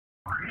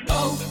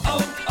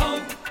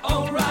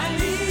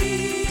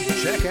O'Reilly.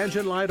 Check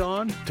engine light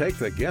on? Take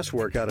the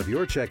guesswork out of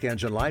your check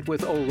engine light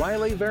with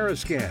O'Reilly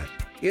Veriscan.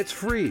 It's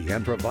free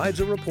and provides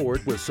a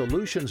report with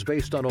solutions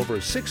based on over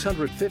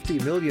 650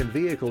 million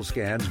vehicle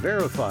scans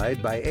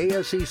verified by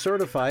ASE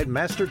certified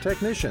master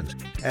technicians.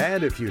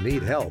 And if you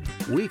need help,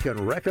 we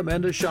can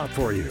recommend a shop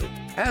for you.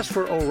 Ask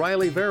for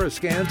O'Reilly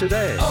Veriscan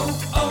today.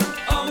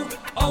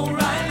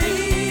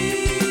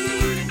 O'Reilly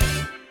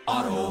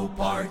Auto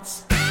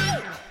Parts.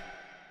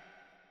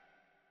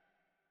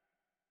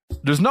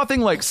 There's nothing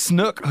like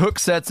snook hook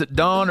sets at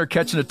dawn or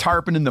catching a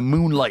tarpon in the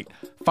moonlight.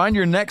 Find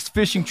your next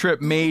fishing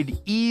trip made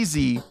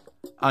easy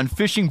on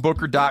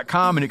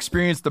fishingbooker.com and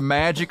experience the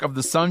magic of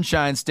the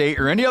Sunshine State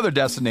or any other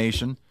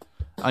destination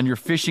on your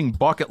fishing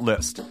bucket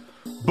list.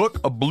 Book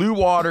a blue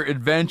water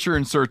adventure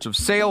in search of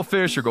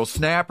sailfish or go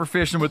snapper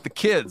fishing with the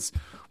kids.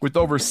 With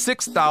over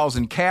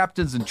 6,000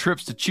 captains and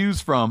trips to choose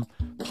from,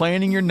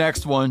 planning your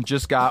next one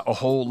just got a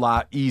whole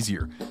lot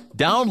easier.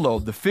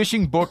 Download the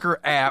Fishing Booker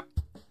app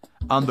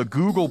on the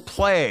Google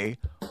Play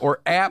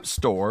or App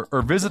Store,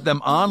 or visit them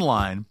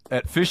online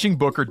at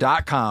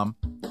fishingbooker.com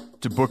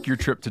to book your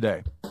trip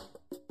today.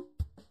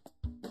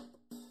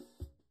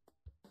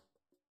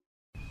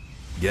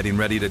 Getting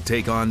ready to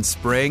take on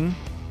spring?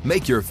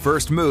 Make your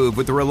first move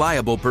with the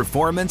reliable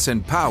performance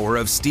and power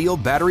of Steel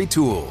battery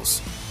tools.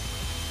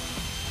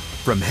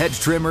 From hedge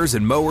trimmers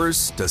and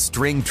mowers to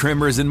string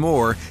trimmers and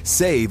more,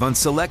 save on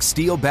select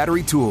Steel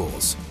battery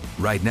tools.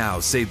 Right now,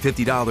 save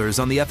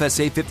 $50 on the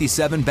FSA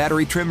 57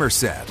 battery trimmer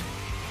set.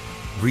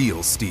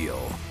 Real Steel.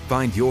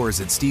 Find yours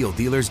at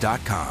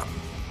steeldealers.com.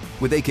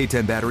 With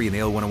AK-10 battery and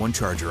AL101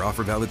 charger,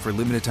 offer valid for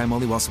limited time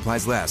only while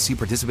supplies last. See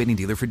participating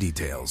dealer for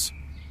details.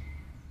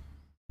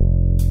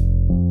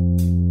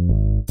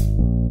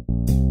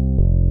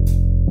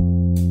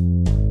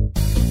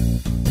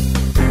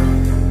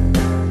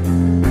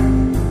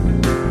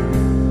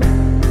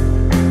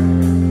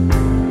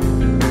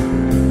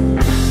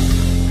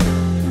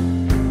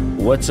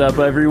 What's up,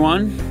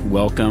 everyone?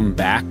 Welcome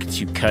back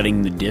to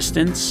Cutting the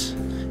Distance.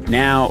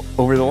 Now,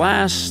 over the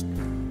last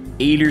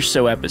 8 or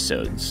so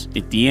episodes,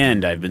 at the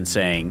end, I've been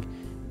saying,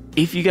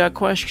 if you got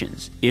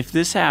questions, if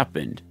this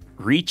happened,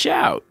 reach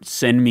out.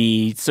 Send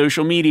me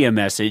social media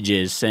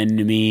messages.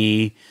 Send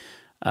me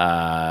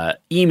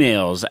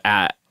emails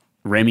at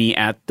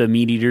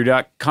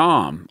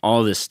remy@themeateater.com,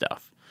 all this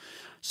stuff.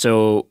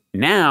 So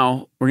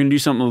now we're going to do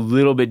something a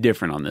little bit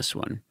different on this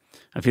one.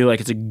 I feel like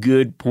it's a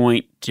good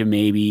point to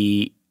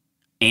maybe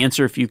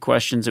answer a few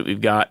questions that we've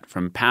got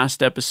from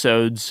past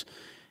episodes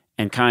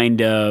and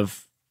kind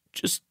of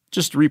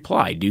just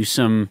reply, do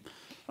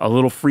a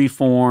little free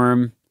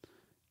form,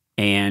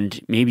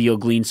 and maybe you'll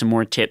glean some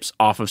more tips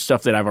off of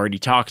stuff that I've already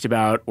talked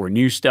about or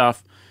new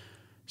stuff.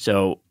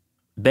 So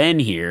Ben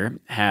here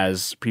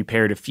has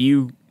prepared a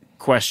few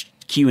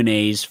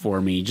Q&As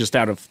for me just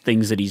out of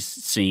things that he's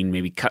seen,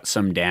 maybe cut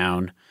some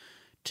down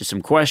to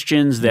some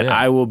questions that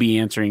I will be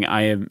answering.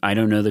 I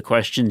don't know the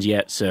questions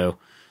yet, so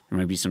there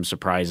might be some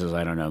surprises.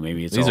 I don't know.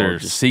 Maybe it's these all are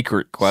just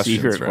secret questions.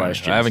 Secret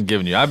questions. I haven't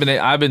given you.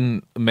 I've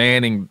been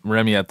manning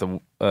Remy at the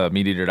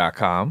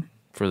MeatEater.com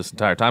for this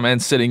entire time,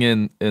 and sitting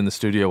in the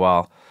studio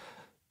while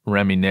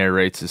Remy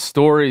narrates his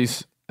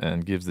stories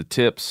and gives the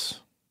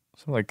tips.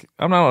 So, like,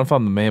 I don't know if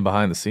I'm the man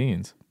behind the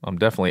scenes. I'm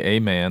definitely a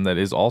man that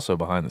is also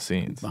behind the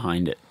scenes.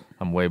 Behind it.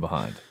 I'm way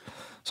behind.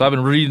 So I've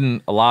been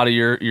reading a lot of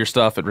your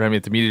stuff at Remy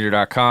at the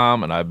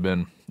MeatEater.com, and I've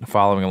been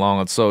following along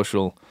on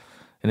social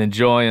and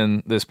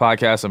enjoying this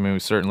podcast. I mean, we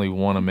certainly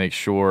want to make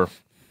sure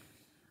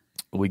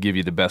we give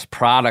you the best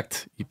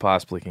product you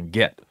possibly can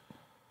get.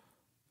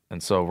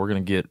 And so we're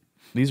going to get,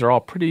 these are all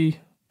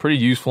pretty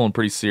useful and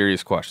pretty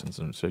serious questions.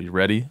 And so you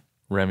ready?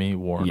 Remy,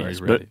 Warren, Yes, are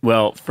you ready? but,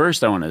 well,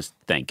 first I want to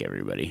thank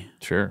everybody.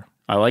 Sure.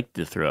 I like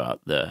to throw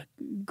out the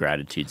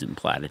gratitudes and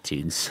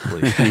platitudes.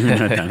 Please. I don't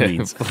know what that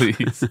means.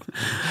 Please.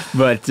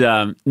 But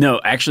no,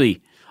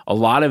 actually, a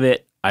lot of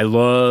it, I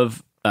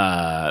love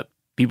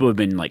people have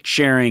been like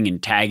sharing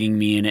and tagging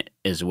me in it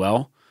as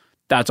well.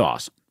 That's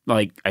awesome.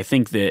 Like, I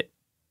think that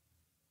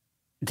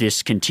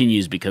this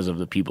continues because of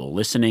the people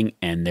listening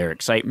and their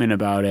excitement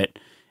about it,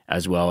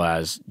 as well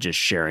as just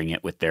sharing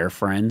it with their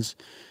friends.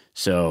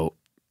 So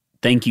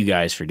thank you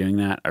guys for doing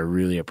that. I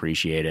really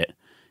appreciate it.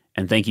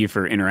 And thank you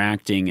for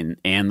interacting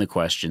and the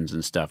questions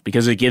and stuff,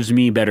 because it gives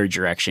me better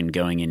direction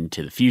going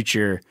into the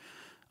future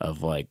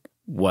of like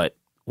what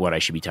I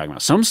should be talking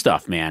about. Some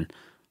stuff, man,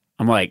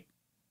 I'm like,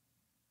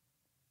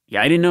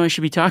 yeah, I didn't know I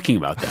should be talking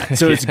about that.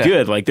 So it's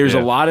good. Like, there's a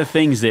lot of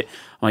things that I'm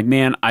like,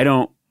 man,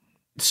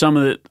 some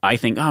of it I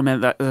think, oh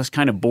man, that's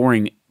kind of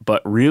boring.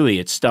 But really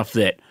it's stuff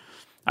that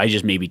I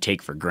just maybe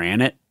take for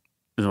granted.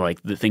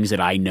 Like the things that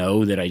I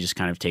know that I just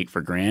kind of take for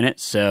granted.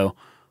 So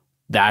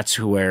that's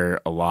where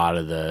a lot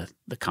of the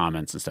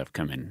comments and stuff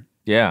come in.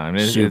 Yeah, I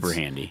mean, super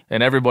handy.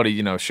 And everybody,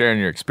 sharing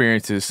your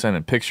experiences,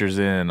 sending pictures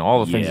in,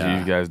 all the things that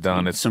you guys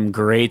done. It's some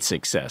great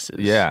successes.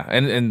 Yeah,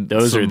 and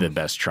those are the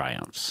best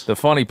triumphs. The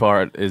funny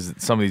part is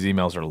that some of these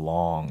emails are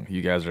long.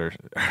 You guys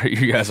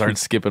aren't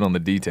skipping on the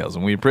details,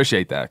 and we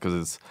appreciate that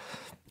because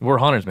we're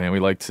hunters, man. We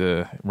like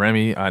to,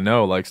 Remy, I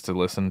know, likes to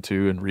listen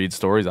to and read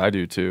stories. I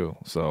do too.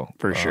 So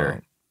For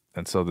sure.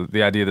 And so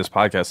the idea of this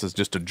podcast is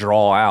just to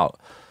draw out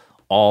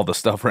all the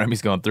stuff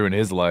Remy's gone through in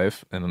his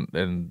life.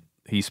 And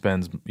he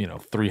spends,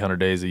 300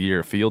 days a year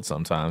afield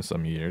sometimes,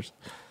 some years.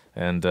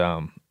 And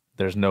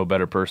there's no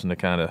better person to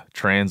kind of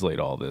translate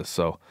all this.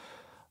 So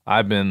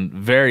I've been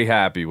very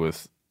happy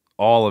with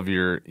all of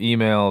your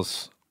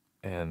emails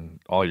and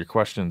all your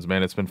questions,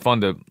 man. It's been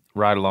fun to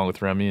ride along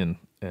with Remy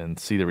and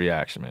see the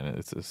reaction, man.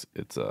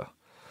 It's a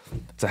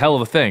hell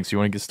of a thing. So you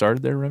want to get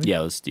started there, Remy?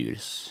 Yeah, let's do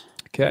this.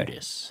 Okay.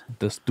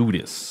 Let's do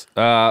this.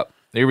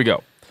 Here we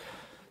go.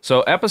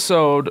 So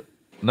episode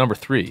number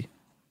 3,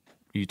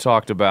 you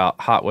talked about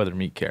hot weather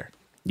meat care.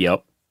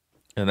 Yep.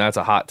 And that's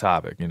a hot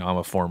topic. I'm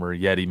a former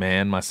Yeti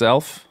man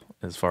myself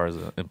as far as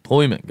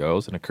employment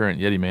goes, and a current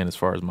Yeti man as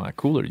far as my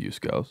cooler use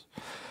goes.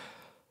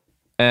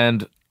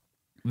 And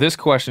this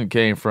question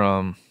came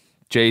from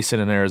Jason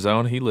in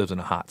Arizona. He lives in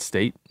a hot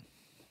state,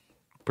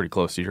 pretty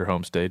close to your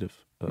home state of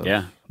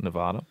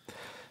Nevada.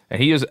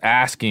 And he was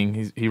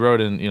asking, he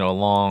wrote in, a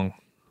long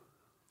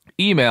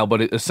email,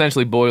 but it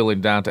essentially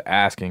boiling down to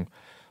asking,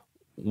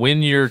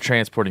 when you're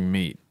transporting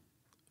meat,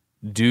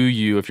 do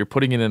you, if you're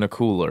putting it in a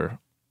cooler,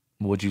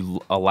 would you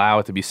allow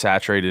it to be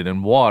saturated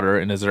in water?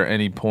 And is there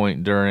any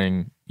point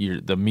during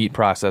the meat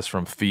process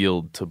from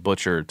field to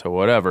butcher to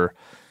whatever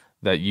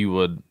that you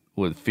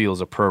would feel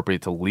is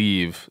appropriate to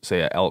leave,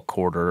 say, an elk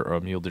quarter or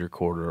a mule deer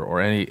quarter or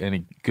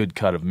any good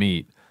cut of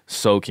meat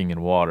soaking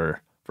in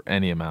water for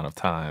any amount of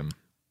time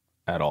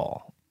at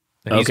all?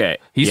 And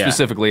he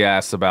specifically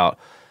asks about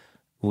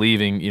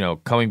leaving,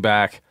 coming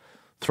back,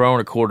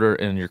 throwing a quarter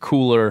in your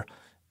cooler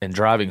and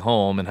driving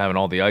home and having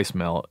all the ice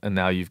melt, and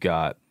now you've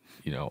got,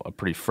 a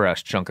pretty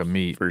fresh chunk of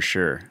meat For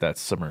sure. that's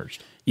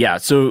submerged. Yeah,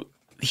 so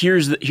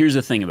here's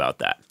the thing about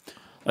that.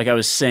 Like I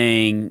was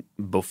saying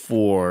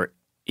before,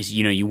 is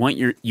you want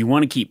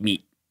to keep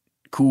meat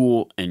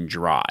cool and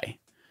dry.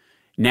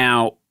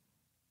 Now,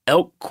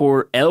 elk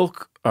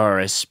are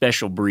a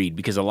special breed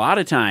because a lot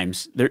of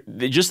times they're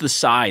just the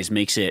size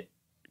makes it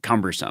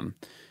cumbersome.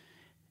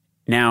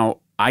 Now,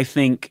 I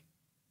think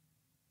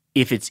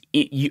if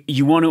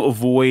you want to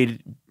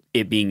avoid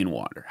it being in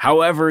water.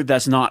 However,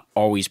 that's not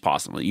always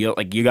possible. You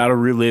got to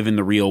live in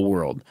the real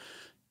world.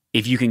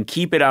 If you can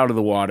keep it out of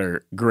the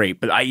water, great.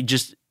 But I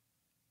just,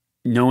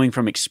 knowing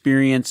from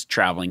experience,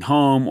 traveling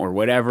home or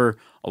whatever,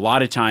 a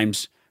lot of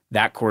times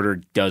that quarter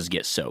does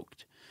get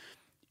soaked.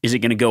 Is it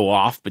going to go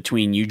off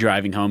between you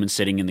driving home and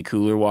sitting in the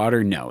cooler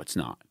water? No, it's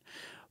not.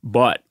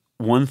 But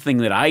one thing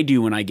that I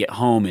do when I get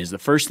home is the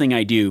first thing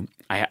I do,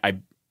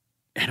 and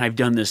I've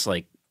done this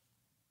like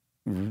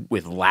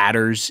with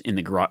ladders in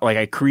the garage. Like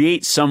I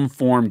create some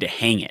form to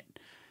hang it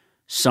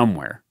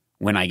somewhere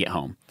when I get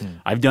home.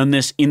 I've done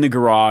this in the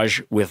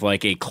garage with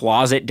like a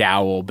closet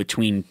dowel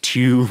between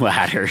 2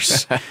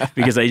 ladders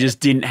because I just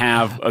didn't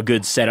have a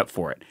good setup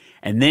for it.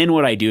 And then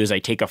what I do is I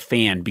take a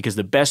fan because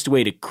the best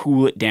way to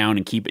cool it down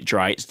and keep it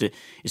dry is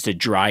to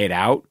dry it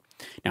out.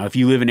 Now, if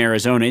you live in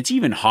Arizona, it's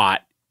even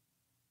hot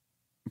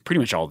pretty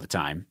much all the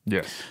time.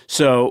 Yes.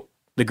 So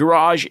the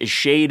garage is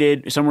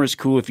shaded. Somewhere it's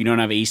cool if you don't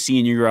have AC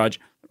in your garage.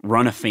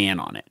 Run a fan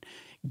on it.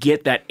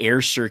 Get that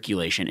air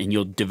circulation, and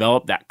you'll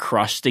develop that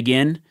crust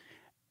again.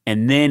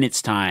 And then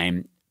it's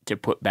time to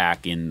put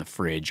back in the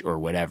fridge or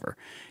whatever.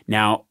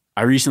 Now,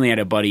 I recently had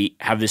a buddy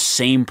have this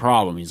same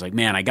problem. He's like,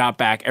 man, I got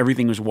back.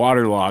 Everything was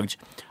waterlogged.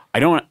 I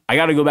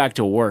got to go back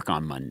to work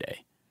on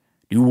Monday.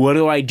 Dude, what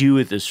do I do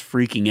with this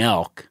freaking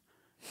elk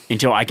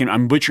until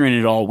I'm butchering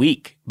it all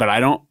week, but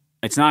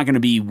it's not going to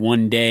be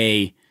one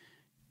day.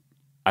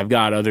 I've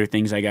got other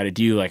things I got to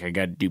do. Like I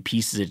got to do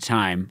pieces at a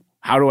time.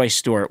 How do I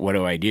store it? What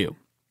do I do?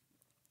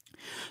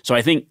 So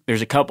I think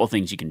there's a couple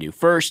things you can do.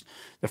 First,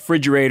 the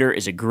refrigerator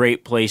is a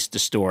great place to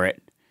store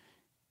it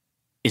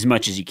as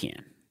much as you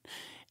can.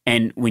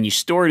 And when you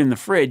store it in the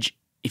fridge,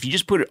 if you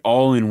just put it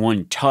all in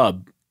one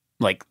tub,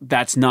 like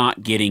that's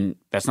not keeping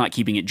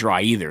it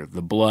dry either.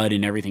 The blood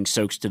and everything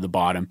soaks to the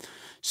bottom.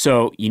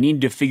 So you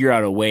need to figure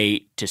out a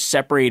way to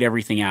separate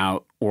everything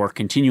out or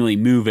continually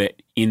move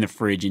it in the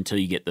fridge until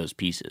you get those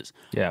pieces.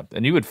 Yeah,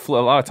 and you would a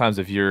lot of times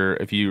if your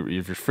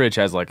fridge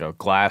has like a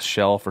glass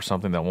shelf or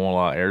something that won't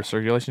allow air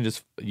circulation,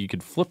 you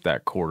could flip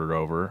that quarter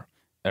over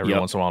every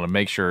once in a while to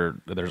make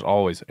sure that there's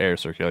always air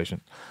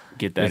circulation.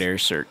 Get that air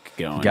circ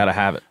going. You got to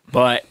have it.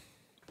 But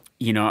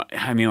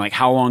like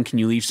how long can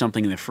you leave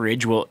something in the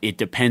fridge? Well, it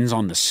depends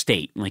on the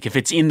state. Like if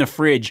it's in the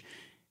fridge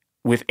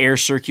with air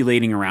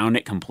circulating around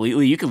it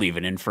completely, you could leave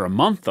it in for a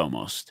month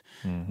almost,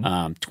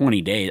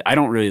 20 days. I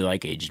don't really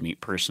like aged meat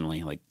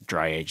personally, like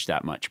dry aged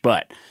that much,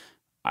 but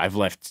I've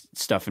left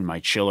stuff in my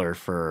chiller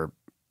for,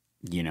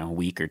 a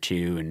week or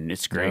 2 and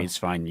it's great. Yeah. It's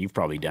fine. You've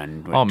probably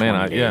done. Oh man,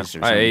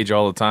 I age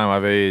all the time.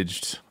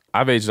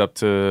 I've aged up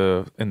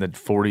to in the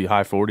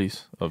high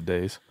 40s of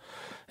days,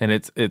 and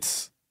it's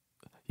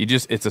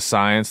a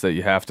science that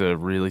you have to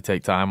really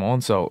take time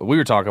on. So we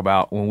were talking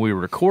about when we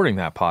were recording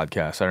that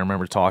podcast, I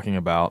remember talking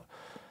about,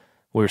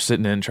 we were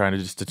sitting in trying to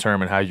just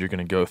determine how you're going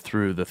to go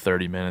through the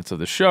 30 minutes of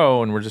the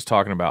show. And we're just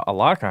talking about a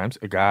lot of times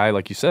a guy,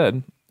 like you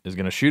said, is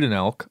going to shoot an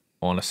elk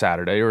on a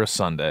Saturday or a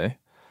Sunday,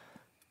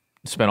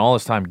 spend all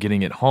his time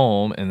getting it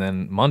home, and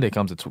then Monday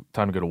comes, it's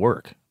time to go to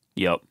work.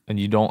 Yep. And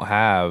you don't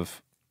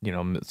have,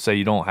 say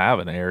you don't have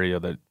an area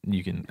that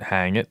you can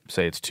hang it.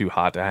 Say it's too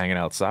hot to hang it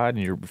outside,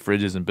 and your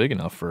fridge isn't big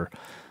enough for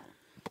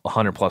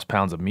 100+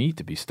 pounds of meat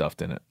to be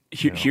stuffed in it.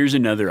 Here's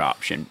another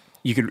option.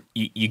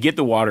 You get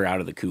the water out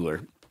of the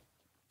cooler,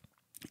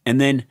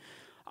 and then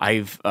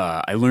I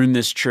learned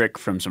this trick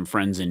from some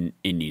friends in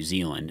New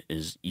Zealand.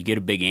 Is you get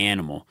a big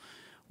animal,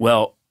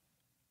 well,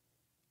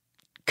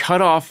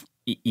 cut off.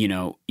 You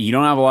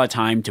don't have a lot of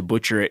time to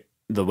butcher it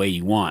the way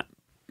you want.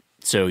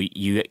 So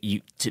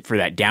for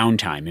that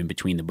downtime in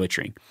between the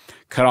butchering,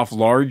 cut off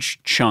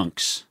large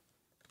chunks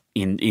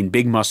in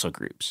big muscle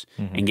groups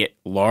and get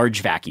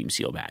large vacuum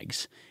seal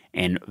bags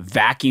and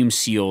vacuum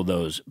seal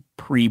those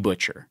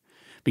pre-butcher,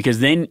 because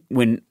then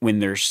when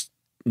there's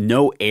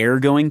no air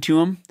going to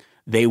them,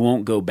 they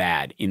won't go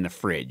bad in the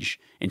fridge.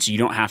 And so you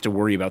don't have to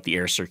worry about the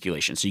air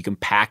circulation. So you can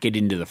pack it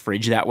into the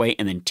fridge that way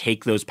and then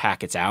take those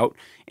packets out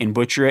and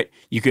butcher it.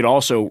 You could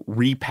also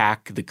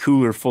repack the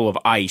cooler full of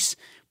ice,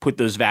 put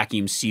those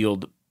vacuum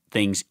sealed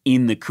things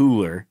in the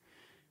cooler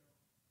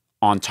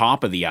on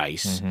top of the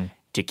ice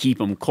to keep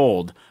them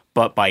cold.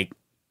 But by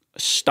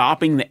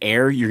stopping the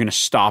air, you're going to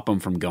stop them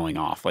from going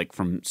off, like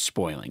from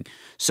spoiling.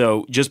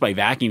 So just by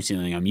vacuum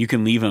sealing them, you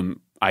can leave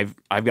them. I've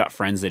got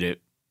friends that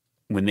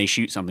when they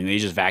shoot something, they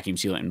just vacuum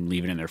seal it and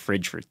leave it in their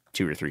fridge for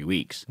 2 or 3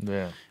 weeks.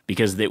 Yeah.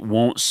 Because it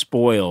won't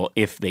spoil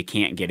if they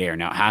can't get air.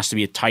 Now, it has to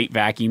be a tight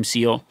vacuum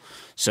seal,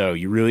 so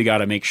you really got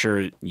to make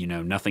sure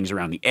nothing's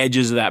around the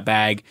edges of that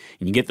bag.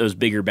 And you get those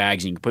bigger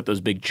bags and you can put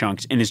those big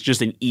chunks, and it's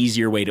just an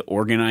easier way to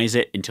organize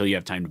it until you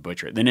have time to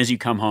butcher it. Then as you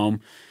come home,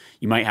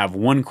 you might have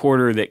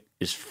 1/4 that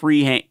is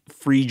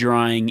free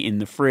drying in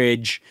the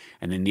fridge,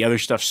 and then the other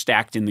stuff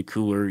stacked in the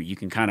cooler. You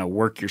can kind of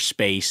work your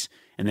space.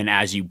 And then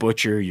as you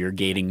butcher, you're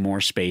gaining more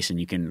space and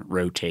you can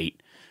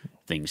rotate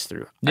things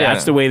through. Yeah.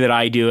 That's the way that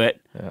I do it.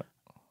 Yeah.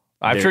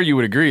 I'm sure you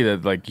would agree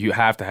that you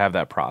have to have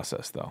that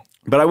process though.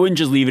 But I wouldn't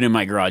just leave it in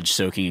my garage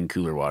soaking in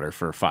cooler water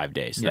for 5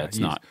 days. That's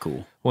not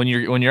cool. When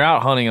you're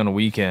out hunting on a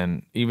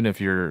weekend, even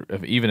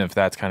if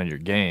that's kind of your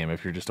game,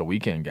 if you're just a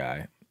weekend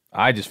guy,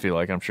 I just feel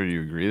like, I'm sure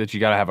you agree, that you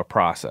got to have a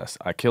process.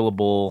 I kill a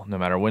bull, no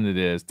matter when it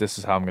is. This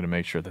is how I'm going to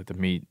make sure that the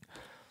meat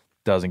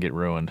doesn't get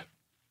ruined.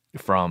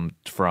 From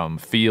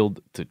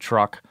field to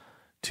truck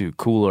to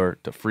cooler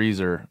to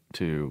freezer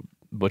to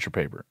butcher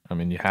paper. I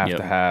mean, you have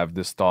to have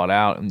this thought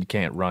out, and you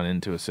can't run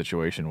into a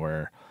situation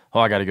where,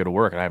 I got to go to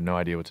work and I have no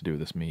idea what to do with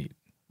this meat.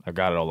 I've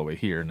got it all the way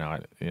here now.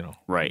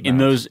 Right. In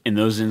those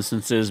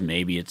instances,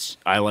 maybe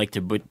I like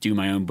to do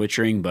my own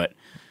butchering, but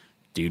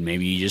dude,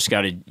 maybe you just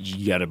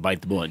gotta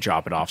bite the bullet,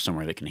 drop it off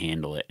somewhere that can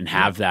handle it, and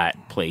have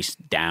that place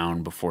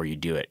down before you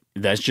do it.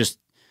 That's just.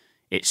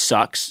 It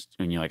sucks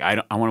when you're like,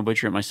 I want to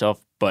butcher it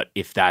myself, but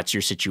if that's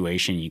your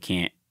situation,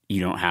 you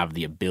don't have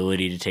the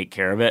ability to take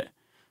care of it.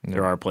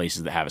 There are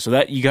places that have it. So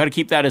that you got to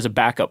keep that as a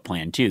backup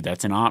plan too.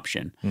 That's an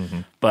option.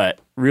 But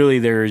really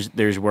there's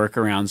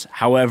workarounds.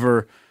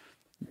 However,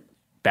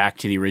 back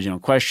to the original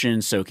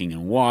question, soaking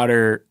in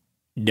water,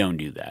 don't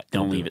do that.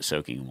 Don't leave it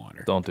soaking in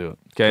water. Don't do it.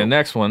 Okay,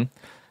 next one,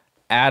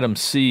 Adam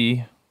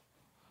C.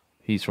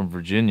 He's from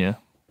Virginia.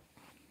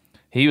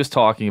 He was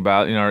talking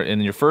about,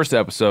 in your first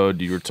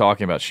episode, you were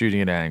talking about shooting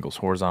at angles,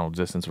 horizontal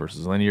distance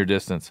versus linear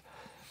distance.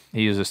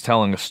 He was just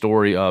telling a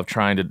story of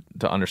trying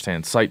to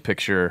understand sight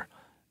picture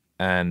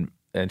and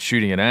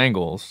shooting at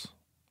angles.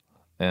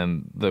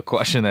 And the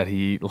question that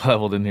he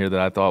leveled in here that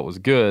I thought was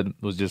good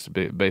was just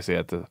basically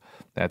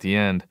at the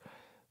end.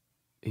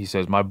 He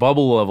says,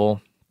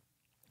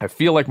 I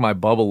feel like my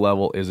bubble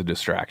level is a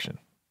distraction.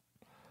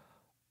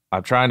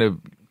 I'm trying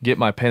to get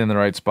my pin in the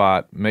right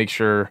spot, make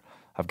sure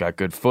I've got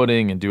good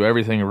footing and do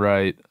everything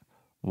right.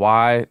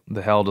 Why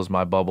the hell does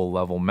my bubble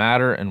level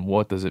matter, and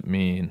what does it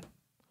mean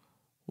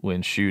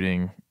when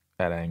shooting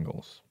at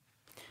angles?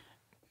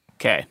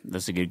 Okay,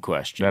 that's a good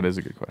question. That is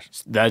a good question.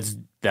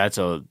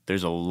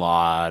 There's a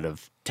lot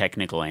of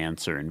technical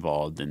answer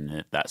involved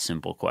in that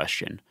simple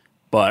question,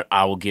 but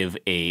I will give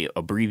a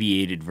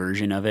abbreviated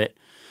version of it.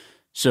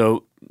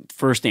 So,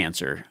 first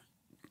answer,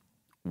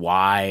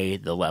 why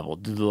the level?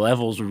 The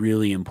level's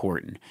really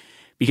important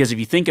because if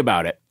you think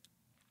about it,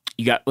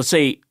 you got, let's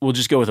say, we'll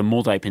just go with a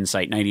multi-pin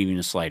sight, not even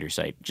a slider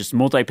sight. Just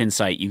multi-pin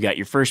sight. You got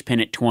your first pin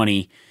at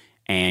 20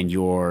 and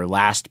your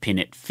last pin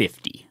at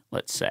 50,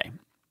 let's say.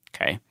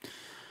 Okay.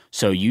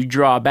 So you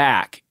draw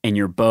back and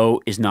your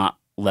bow is not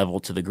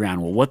level to the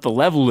ground. Well, what the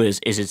level is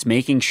it's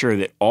making sure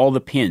that all the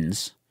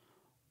pins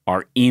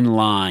are in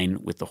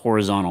line with the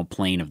horizontal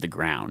plane of the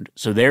ground.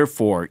 So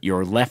therefore,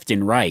 your left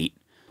and right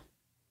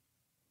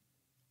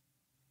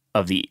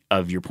of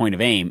your point of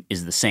aim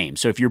is the same.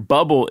 So if your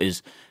bubble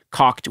is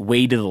cocked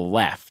way to the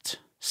left,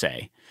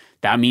 say,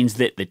 that means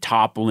that the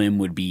top limb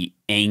would be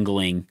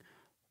angling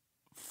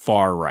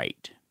far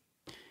right.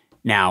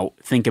 Now,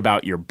 think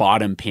about your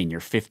bottom pin, your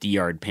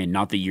 50-yard pin.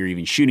 Not that you're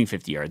even shooting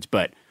 50 yards,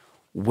 but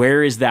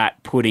where is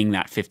that putting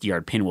that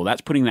 50-yard pin? Well,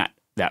 that's putting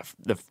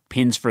the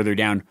pins further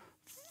down,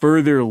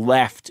 further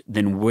left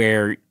than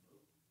where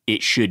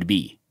it should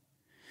be.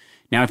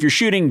 Now, if you're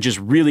shooting just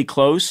really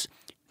close,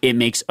 it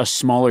makes a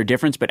smaller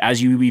difference. But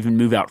as you even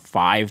move out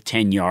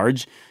 5-10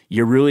 yards,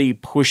 you're really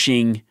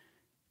pushing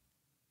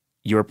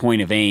your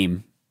point of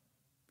aim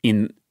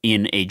in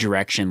a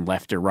direction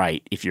left or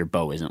right if your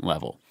bow isn't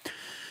level.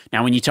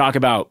 Now, when you talk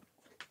about,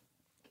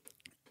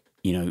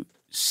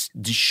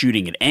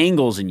 shooting at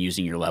angles and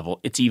using your level,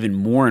 it's even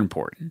more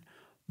important.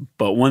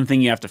 But one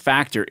thing you have to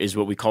factor is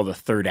what we call the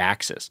third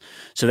axis.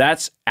 So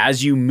that's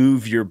as you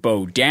move your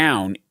bow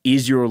down,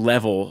 is your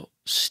level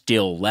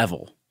still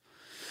level?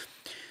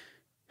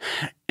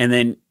 And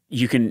then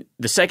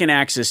the second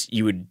axis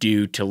you would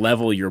do to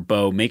level your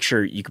bow, make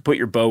sure you could put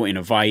your bow in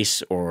a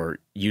vise or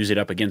use it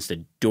up against a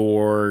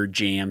door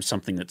jamb,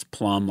 something that's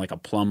plumb, like a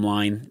plumb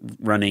line,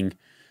 running,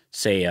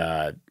 say,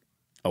 a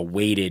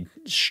weighted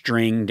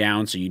string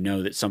down so you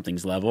know that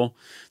something's level.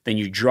 Then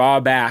you draw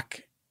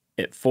back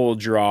at full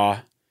draw.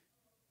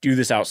 Do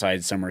this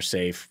outside somewhere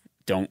safe.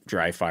 Don't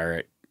dry fire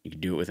it. You can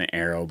do it with an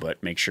arrow,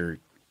 but make sure,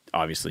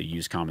 obviously,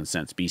 use common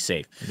sense. Be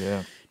safe.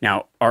 Yeah.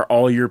 Now, are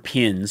all your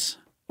pins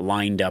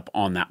lined up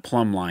on that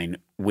plumb line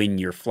when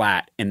you're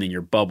flat, and then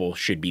your bubble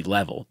should be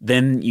level?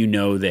 Then you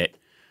know that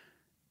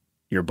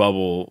your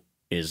bubble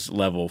is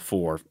level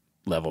for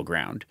level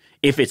ground.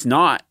 If it's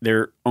not,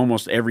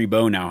 almost every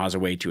bow now has a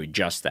way to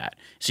adjust that.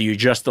 So you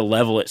adjust the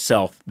level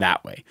itself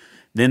that way.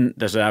 Then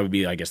that would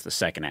be, I guess, the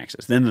second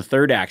axis. Then the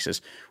third axis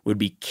would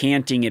be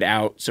canting it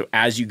out. So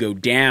as you go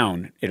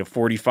down at a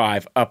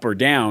 45 up or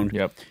down,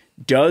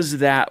 does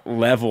that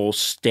level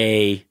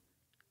stay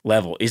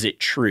level? Is it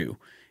true?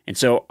 And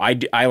so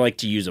I like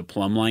to use a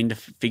plumb line to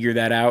figure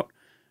that out.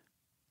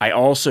 I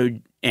also,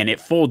 and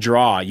at full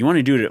draw, you want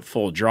to do it at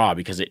full draw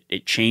because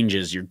it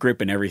changes, your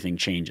grip and everything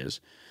changes.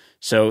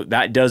 So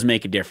that does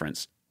make a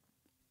difference.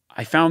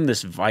 I found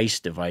this vise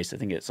device. I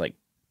think it's like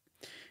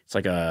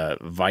a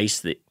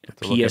vise that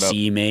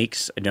PSE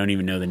makes. I don't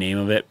even know the name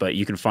of it, but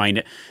you can find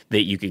it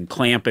that you can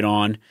clamp it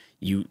on.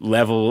 You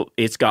level,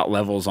 it's got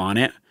levels on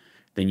it.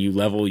 Then you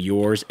level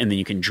yours, and then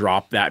you can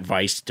drop that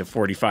vise to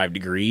 45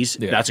 degrees.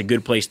 Yeah. That's a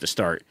good place to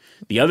start.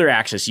 The other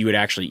axis,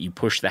 you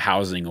push the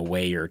housing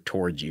away or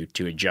towards you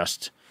to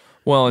adjust.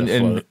 Well,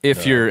 and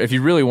if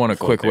you really want a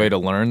quick way to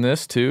learn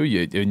this too,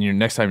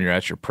 next time you're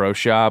at your pro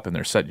shop and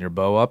they're setting your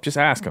bow up, just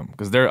ask them,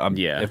 because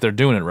if they're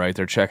doing it right,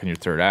 they're checking your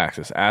third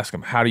axis. Ask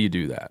them, how do you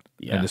do that?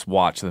 Yeah. And just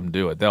watch them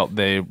do it.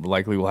 They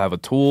likely will have a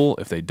tool.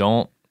 If they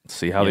don't,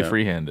 see how they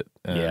freehand it.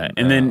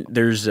 And then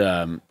there's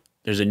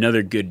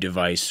another good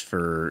device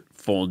for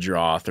full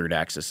draw third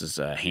axis is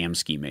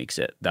Hamskea makes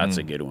it. That's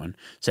a good one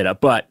set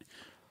up. But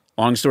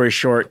long story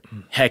short,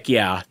 heck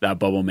yeah, that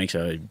bubble makes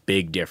a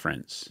big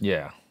difference.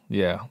 Yeah.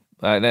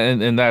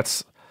 And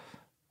that's,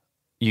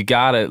 you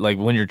got to, like,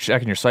 when you're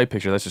checking your sight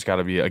picture, that's just got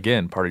to be,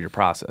 again, part of your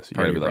process. You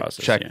got to be like,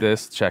 check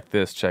this,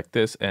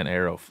 and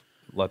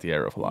let the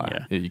arrow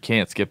fly. Yeah. You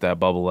can't skip that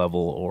bubble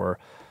level, or,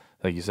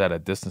 like you said,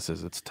 at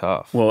distances, it's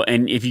tough. Well,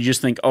 and if you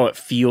just think, it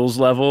feels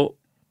level,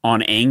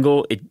 on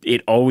angle,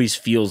 it always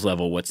feels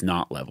level what's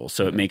not level,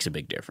 so it makes a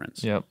big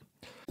difference. Yep.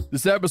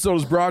 This episode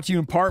is brought to you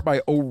in part by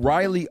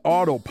O'Reilly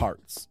Auto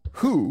Parts,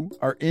 who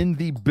are in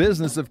the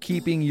business of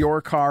keeping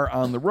your car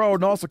on the road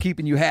and also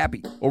keeping you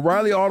happy.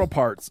 O'Reilly Auto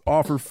Parts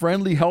offer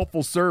friendly,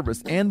 helpful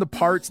service and the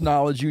parts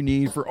knowledge you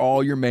need for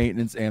all your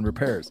maintenance and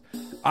repairs.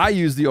 I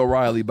use the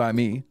O'Reilly by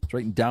me. It's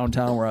right in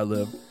downtown where I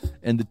live.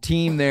 And the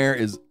team there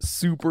is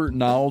super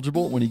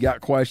knowledgeable. When you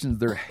got questions,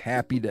 they're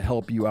happy to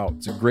help you out.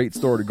 It's a great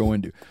store to go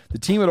into. The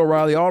team at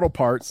O'Reilly Auto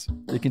Parts,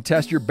 they can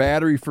test your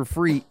battery for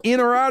free in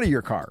or out of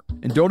your car.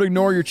 And don't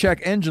ignore your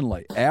check engine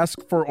light.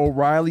 Ask for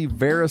O'Reilly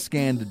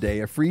VeriScan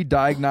today, a free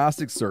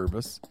diagnostic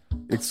service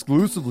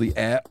exclusively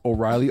at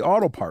O'Reilly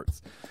Auto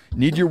Parts.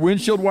 Need your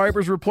windshield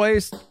wipers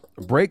replaced?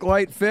 Brake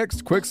light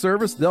fixed? Quick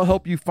service? They'll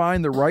help you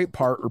find the right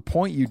part or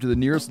point you to the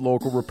nearest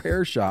local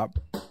repair shop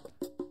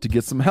to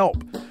get some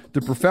help.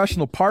 The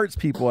professional parts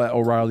people at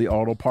O'Reilly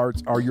Auto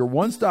Parts are your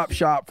one-stop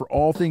shop for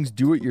all things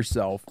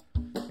do-it-yourself,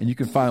 and you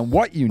can find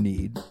what you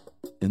need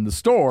in the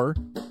store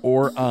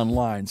or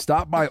online.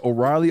 Stop by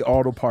O'Reilly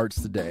Auto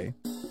Parts today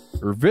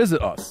or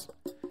visit us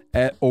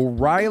at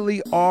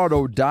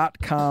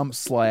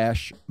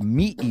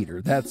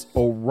O'ReillyAuto.com/meateater. That's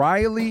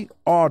O'Reilly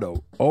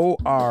Auto,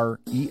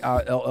 OREILLY,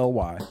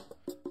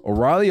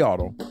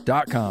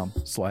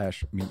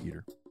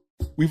 O'ReillyAuto.com/meateater.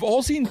 We've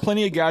all seen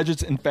plenty of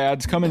gadgets and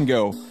fads come and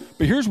go,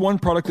 but here's one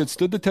product that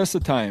stood the test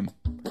of time: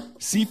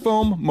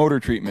 Seafoam Motor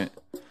Treatment.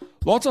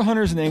 Lots of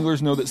hunters and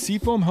anglers know that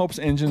Seafoam helps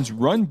engines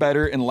run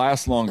better and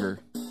last longer.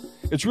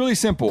 It's really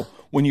simple.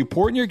 When you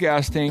pour it in your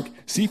gas tank,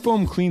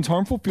 Seafoam cleans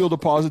harmful fuel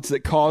deposits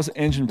that cause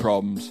engine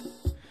problems.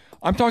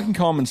 I'm talking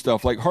common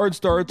stuff like hard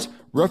starts,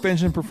 rough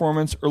engine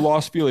performance, or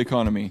lost fuel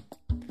economy.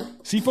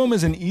 Seafoam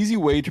is an easy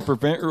way to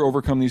prevent or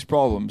overcome these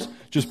problems.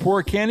 Just pour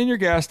a can in your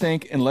gas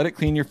tank and let it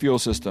clean your fuel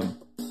system.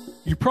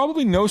 You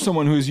probably know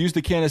someone who has used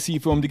a can of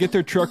Seafoam to get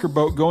their truck or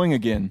boat going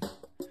again.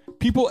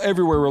 People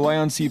everywhere rely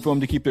on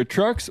Seafoam to keep their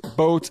trucks,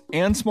 boats,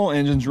 and small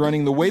engines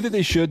running the way that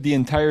they should the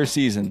entire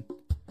season.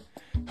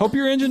 Help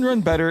your engine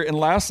run better and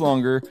last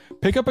longer.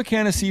 Pick up a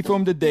can of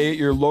Seafoam today at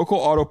your local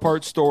auto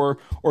parts store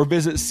or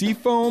visit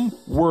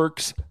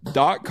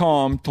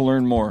seafoamworks.com to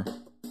learn more.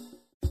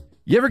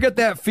 You ever get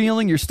that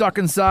feeling you're stuck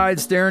inside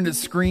staring at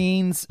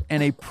screens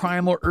and a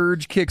primal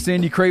urge kicks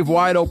in? You crave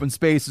wide open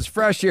spaces,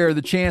 fresh air,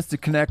 the chance to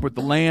connect with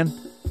the land?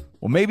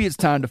 Well, maybe it's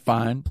time to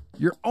find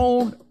your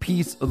own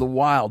piece of the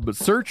wild, but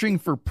searching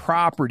for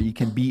property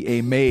can be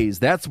a maze.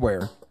 That's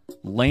where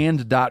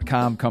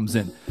Land.com comes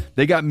in.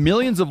 They got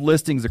millions of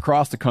listings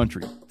across the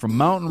country, from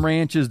mountain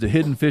ranches to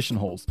hidden fishing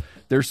holes.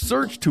 Their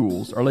search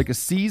tools are like a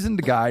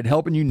seasoned guide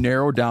helping you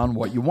narrow down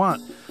what you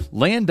want.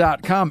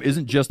 Land.com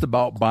isn't just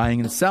about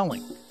buying and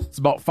selling. It's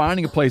about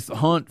finding a place to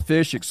hunt,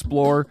 fish,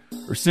 explore,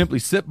 or simply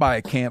sit by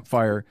a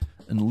campfire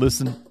and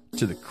listen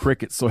to the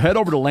crickets. So head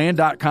over to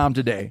Land.com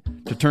today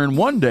to turn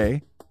one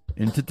day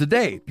into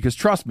today, because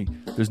trust me,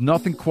 there's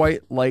nothing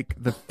quite like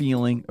the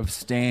feeling of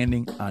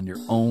standing on your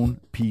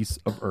own piece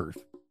of earth.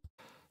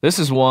 This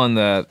is one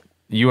that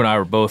you and I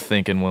were both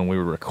thinking when we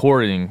were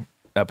recording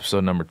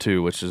episode number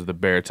 2, which is the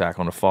bear attack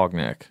on the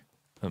Fogneck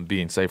and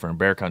being safer in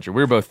bear country.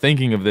 We were both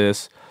thinking of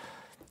this,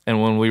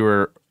 and when we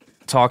were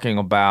talking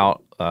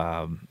about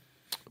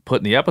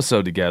putting the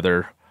episode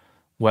together,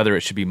 whether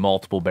it should be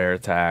multiple bear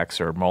attacks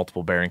or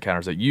multiple bear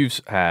encounters that you've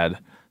had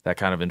that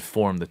kind of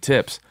inform the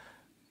tips.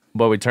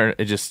 But we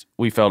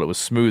felt it was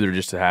smoother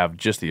just to have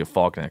just the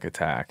Fogneck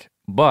attack.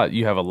 But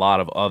you have a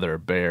lot of other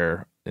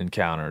bear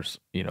encounters,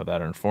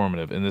 that are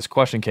informative. And this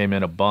question came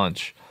in a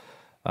bunch.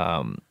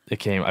 I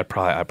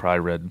probably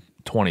read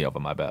 20 of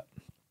them, I bet.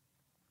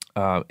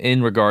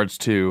 In regards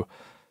to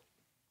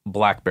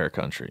black bear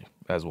country,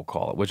 as we'll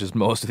call it, which is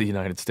most of the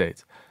United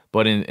States.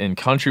 But in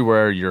country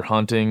where you're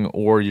hunting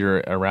or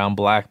you're around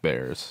black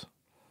bears,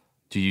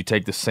 do you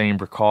take the same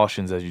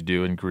precautions as you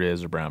do in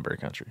grizz or brown bear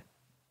country?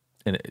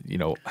 And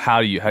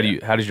how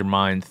does your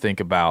mind think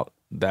about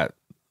that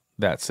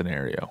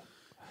scenario?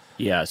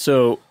 Yeah,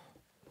 so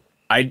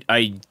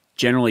I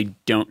generally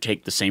don't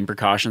take the same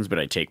precautions, but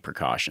I take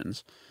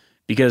precautions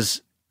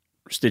because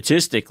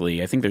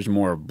statistically, I think there's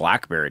more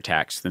black bear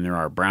attacks than there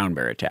are brown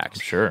bear attacks.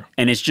 Sure,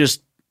 and it's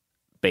just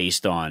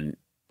based on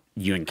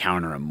you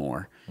encounter them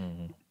more.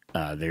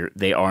 Mm-hmm.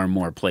 They are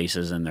more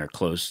places and they're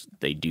close.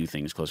 They do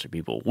things closer to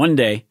people. One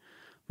day,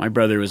 my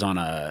brother was on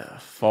a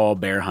fall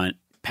bear hunt,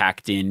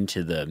 packed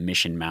into the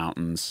Mission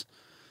Mountains,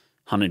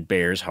 hunted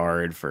bears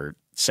hard for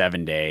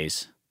 7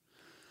 days,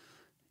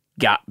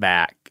 got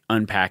back,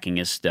 unpacking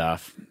his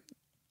stuff.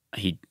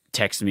 He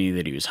texted me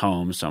that he was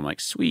home, so I'm like,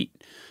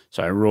 sweet.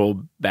 So I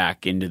rolled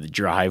back into the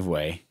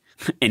driveway,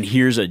 and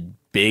here's a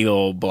big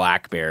old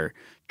black bear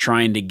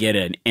trying to get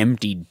an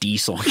empty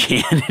diesel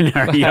can in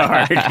our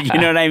yard. You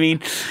know what I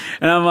mean?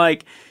 And I'm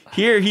like,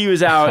 here he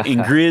was out in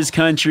grizz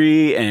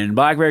country and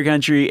black bear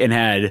country and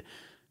had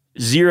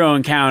 0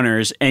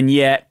 encounters, and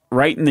yet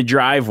right in the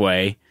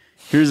driveway,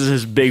 here's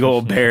this big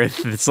old bear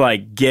that's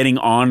like getting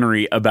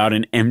ornery about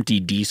an empty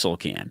diesel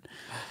can.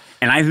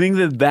 And I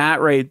think that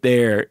right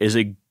there is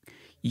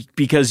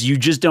because you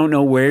just don't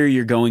know where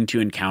you're going to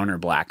encounter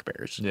black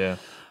bears. Yeah.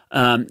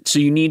 So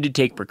you need to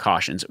take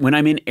precautions. When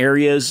I'm in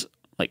areas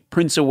like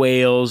Prince of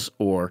Wales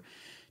or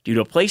due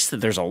to a place that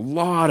there's a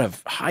lot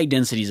of high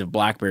densities of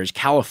black bears,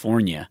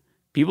 California,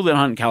 people that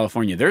hunt in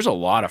California, there's a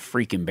lot of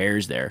freaking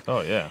bears there. Oh,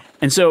 yeah.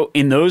 And so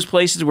in those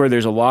places where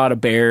there's a lot of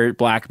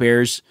black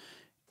bears,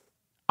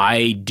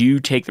 I do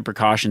take the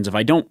precautions. If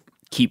I don't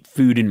keep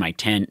food in my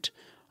tent,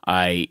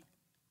 I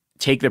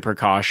take the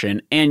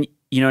precaution. And,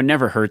 it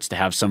never hurts to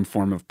have some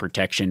form of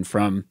protection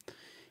from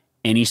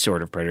any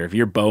sort of predator. If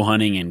you're bow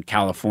hunting in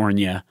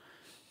California,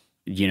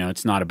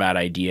 it's not a bad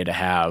idea to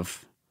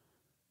have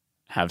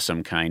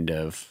some kind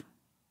of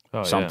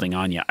something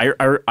on you.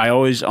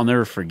 I'll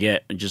never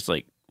forget, just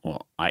like,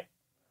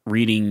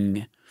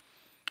 reading,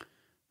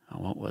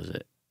 what was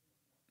it?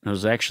 It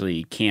was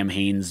actually Cam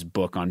Haines'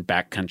 book on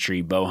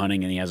backcountry bow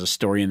hunting, and he has a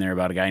story in there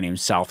about a guy named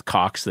South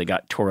Cox that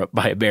got tore up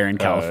by a bear in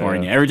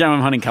California. Every time I'm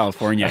hunting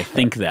California, I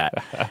think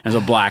that as a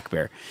black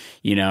bear,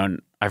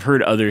 and I've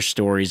heard other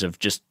stories of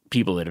just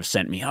people that have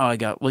sent me,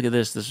 look at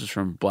this. This is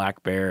from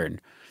black bear, and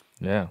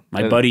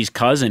my buddy's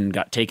cousin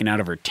got taken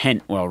out of her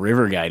tent while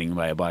river guiding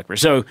by a black bear.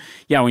 So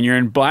when you're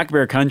in black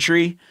bear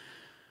country,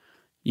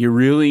 you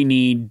really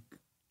need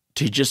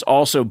to just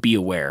also be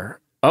aware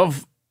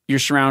of your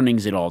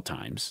surroundings at all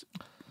times.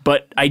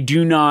 But I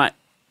do not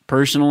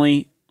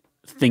personally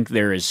think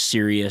they're as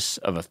serious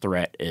of a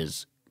threat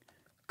as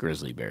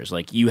grizzly bears.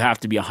 Like, you have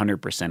to be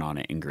 100% on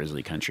it in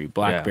grizzly country.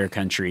 Black bear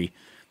country,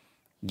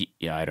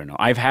 I don't know.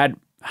 I've had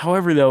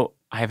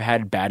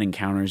bad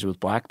encounters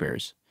with black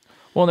bears.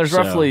 Well, there's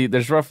roughly,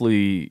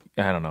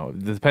 I don't know,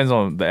 it depends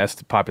on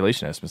the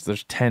population estimates.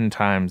 There's 10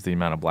 times the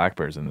amount of black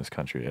bears in this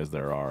country as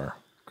there are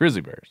grizzly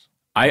bears.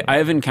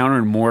 I've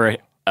encountered more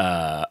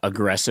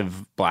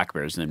aggressive black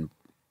bears than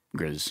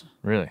grizz,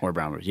 really, or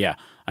brown bears. Yeah,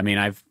 I mean,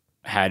 I've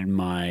had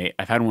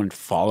one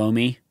follow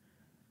me.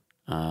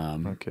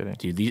 No kidding,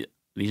 dude.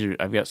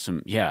 I've got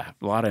a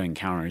lot of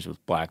encounters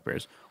with black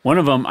bears. One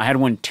of them, I had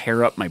one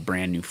tear up my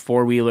brand new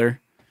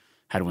 4-wheeler.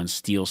 Had one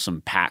steal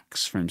some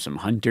packs from some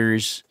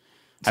hunters.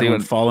 Everyone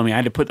would follow me. I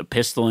had to put the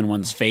pistol in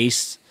one's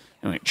face,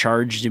 and it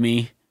charged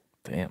me.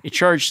 Damn. It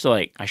charged to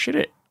like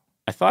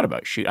I thought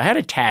about shoot. I had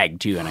a tag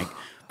too,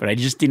 but I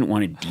just didn't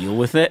want to deal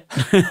with it.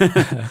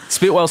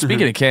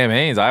 Speaking of Cam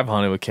Hanes, I've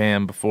hunted with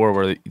Cam before,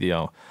 where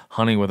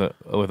hunting with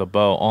a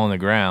bow on the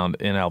ground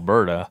in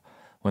Alberta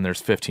when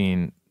there's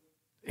 15,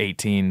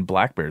 18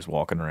 black bears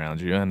walking around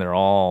you, and they're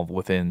all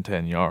within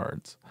 10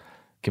 yards,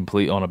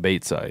 complete on a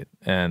bait site.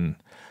 And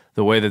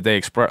the way that they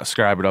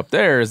describe it up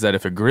there is that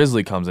if a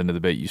grizzly comes into the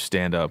bait, you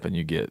stand up and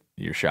you get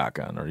your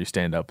shotgun, or you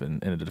stand up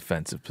in a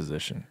defensive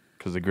position,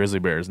 because the grizzly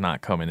bear is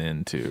not coming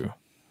in to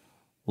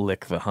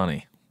lick the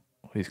honey.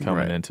 He's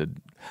coming in to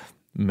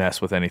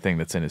mess with anything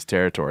that's in his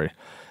territory.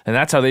 And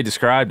that's how they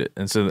described it.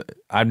 And so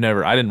I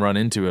didn't run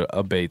into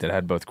a bait that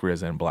had both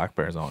grizz and black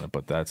bears on it,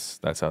 but that's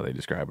how they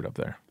describe it up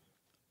there.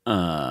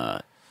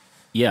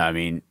 Yeah, I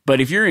mean, but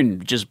if you're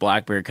in just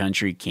black bear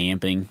country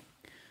camping,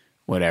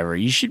 whatever,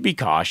 you should be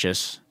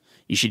cautious.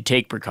 You should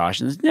take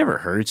precautions. It never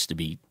hurts to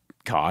be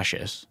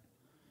cautious.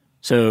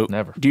 So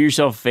Never. do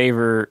yourself a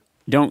favor.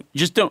 Don't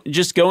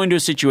go into a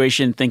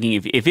situation thinking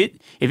if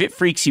it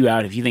freaks you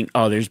out, if you think,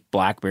 oh, there's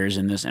black bears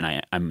in this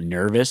and I'm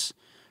nervous,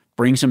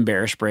 bring some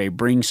bear spray,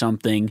 bring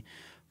something,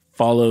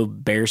 follow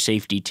bear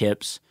safety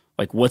tips.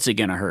 Like, what's it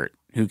gonna hurt?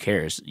 Who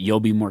cares?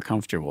 You'll be more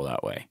comfortable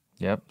that way.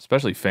 Yep,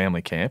 especially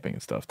family camping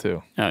and stuff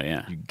too. Oh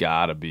yeah. You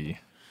gotta be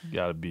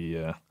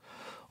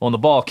on the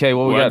ball. Okay,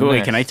 what we got Wait,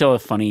 next? can I tell a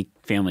funny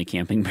family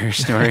camping bear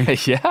story?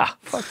 Yeah,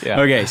 fuck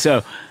yeah. Okay,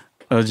 so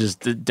I'll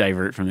just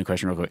divert from the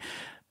question real quick.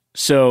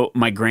 So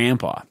my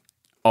grandpa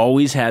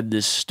always had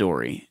this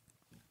story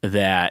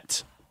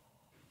that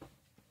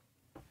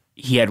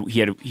he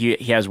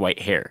has white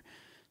hair.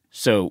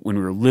 So when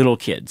we were little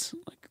kids,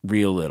 like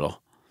real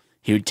little,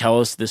 he would tell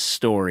us this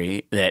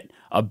story that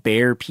a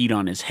bear peed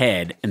on his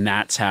head, and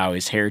that's how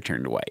his hair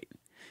turned white.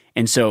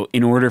 And so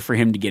in order for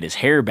him to get his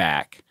hair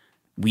back,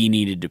 we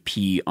needed to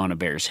pee on a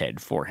bear's head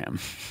for him.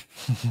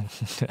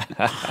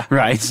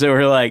 Right? So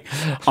we're like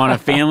on a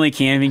family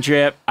camping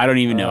trip. I don't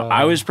even know.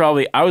 I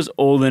was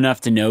old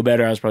enough to know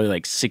better. I was probably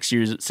like 6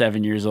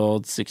 years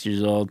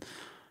old.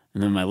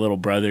 And then my little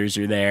brothers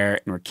are there,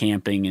 and we're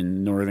camping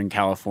in Northern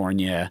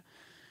California,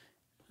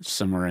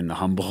 somewhere in the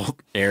Humboldt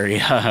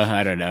area.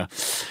 I don't know.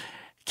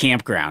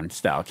 Campground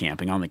style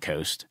camping on the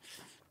coast.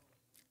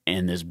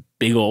 And this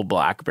big old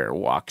black bear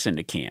walks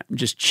into camp,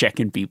 just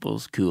checking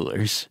people's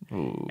coolers.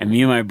 Ooh. And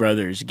me and my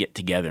brothers get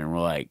together, and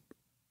we're like,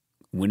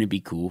 wouldn't it be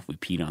cool if we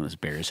peed on this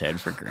bear's head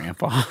for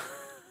Grandpa?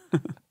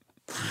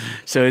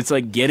 So it's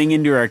like getting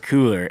into our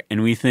cooler,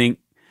 and we think,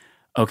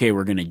 okay,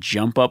 we're going to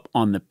jump up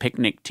on the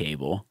picnic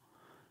table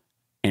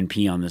and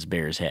pee on this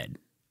bear's head.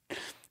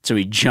 So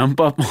we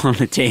jump up on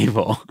the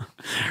table,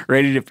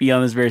 ready to pee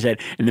on this bear's head,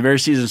 and the bear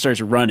sees him,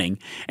 starts running.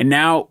 And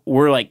now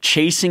we're like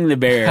chasing the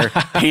bear,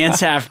 pants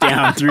half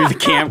down through the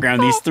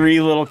campground. These three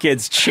little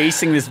kids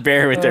chasing this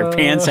bear with their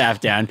pants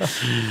half down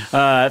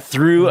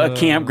through a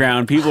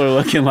campground. People are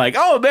looking like,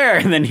 oh, a bear.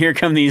 And then here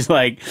come these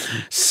like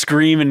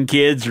screaming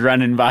kids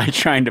running by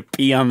trying to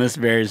pee on this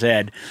bear's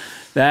head.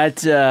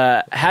 That,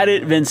 had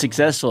it been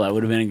successful, that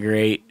would have been a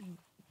great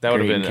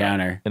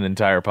encounter. An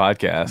entire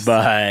podcast.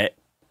 But...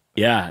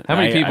 yeah. How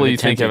many people do you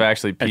think have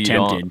actually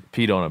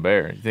peed on a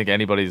bear? You think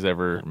anybody's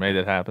ever made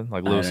it happen?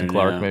 Like Lewis and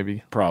Clark,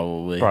 maybe?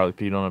 Probably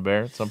peed on a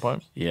bear at some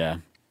point? Yeah.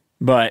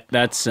 But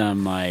that's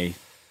my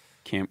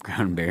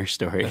campground bear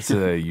story. That's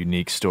a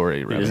unique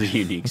story, right? It is a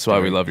unique That's story.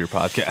 why we love your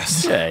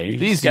podcast. Yeah,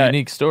 These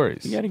unique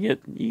stories.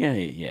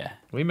 Yeah.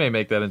 We may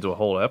make that into a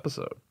whole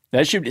episode.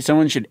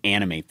 Someone should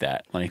animate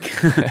that. Like,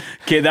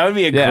 okay, that would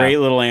be a great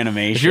little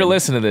animation. If you're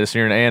listening to this,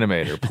 you're an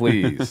animator,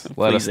 please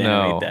let us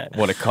know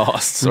what it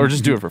costs, or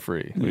just do it for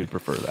free. We'd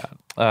prefer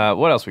that.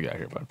 What else we got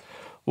here, bud?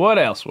 What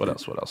else?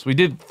 We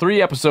did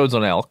 3 episodes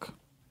on elk.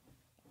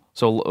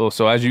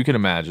 So as you can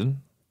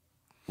imagine,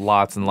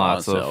 lots and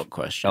lots of elk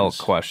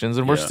questions,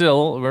 and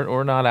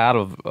we're not out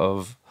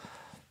of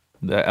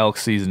the elk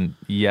season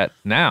yet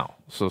now.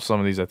 So some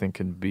of these I think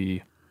can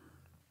be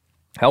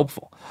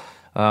helpful.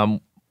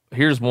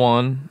 Here's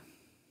one.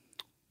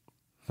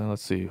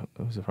 Let's see.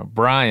 Who's it from?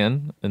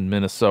 Brian in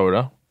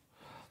Minnesota.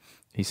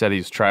 He said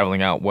he's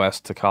traveling out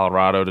west to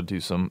Colorado to do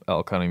some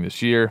elk hunting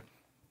this year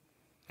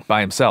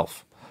by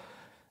himself,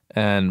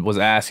 and was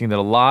asking that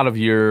a lot of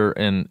your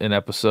in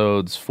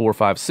episodes 4,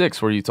 5,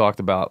 6, where you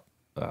talked about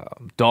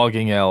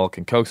dogging elk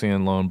and coaxing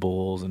in lone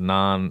bulls and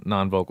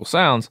non-vocal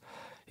sounds,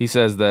 he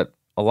says that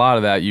a lot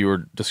of that you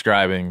were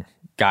describing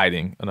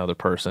guiding another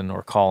person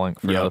or calling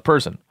for another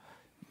person.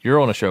 You're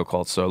on a show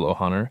called Solo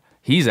Hunter.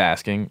 He's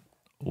asking,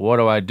 what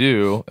do I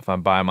do if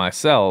I'm by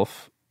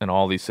myself and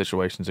all these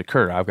situations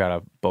occur? I've got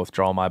to both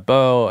draw my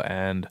bow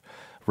and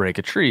rake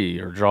a tree,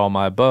 or draw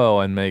my bow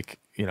and make,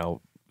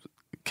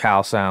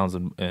 cow sounds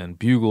and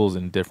bugles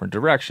in different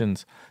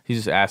directions. He's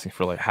just asking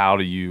for, like, how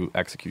do you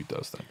execute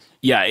those things?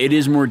 Yeah, it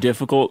is more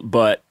difficult,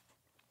 but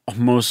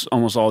almost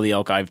all the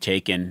elk I've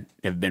taken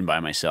have been by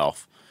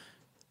myself.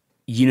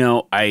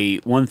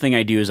 One thing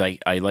I do is I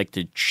like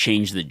to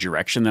change the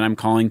direction that I'm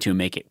calling to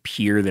make it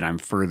appear that I'm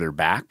further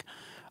back.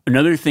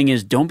 Another thing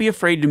is, don't be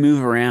afraid to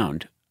move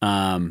around.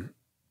 a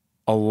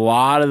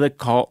lot of the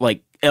call,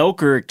 like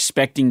elk are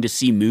expecting to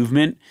see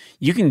movement.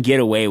 You can get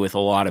away with a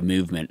lot of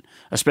movement,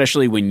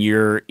 especially when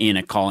you're in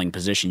a calling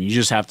position. You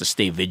just have to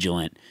stay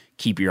vigilant,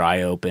 keep your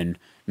eye open,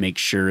 make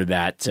sure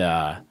that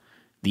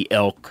the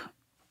elk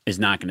is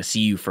not going to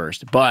see you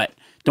first. But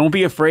don't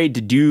be afraid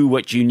to do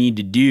what you need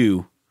to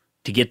do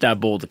to get that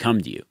bull to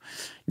come to you.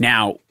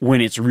 Now,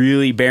 when it's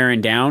really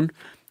bearing down,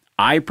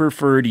 I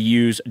prefer to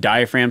use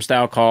diaphragm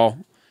style call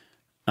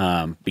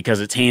because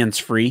it's hands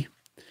free.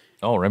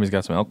 Oh, Remy's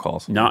got some elk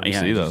calls. Not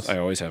yeah, see those. I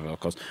always have elk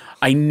calls.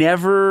 I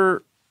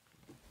never,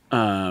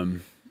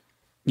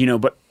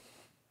 but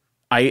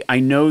I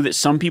know that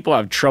some people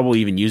have trouble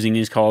even using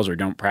these calls or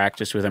don't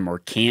practice with them or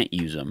can't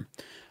use them.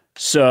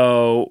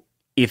 So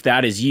if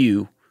that is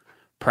you,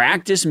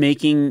 practice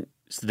making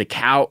the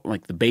cow,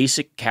 like the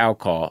basic cow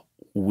call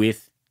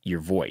with your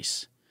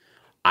voice.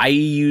 I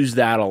use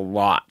that a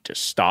lot to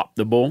stop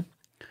the bull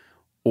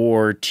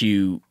or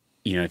to,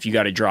 if you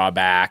got to draw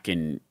back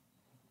and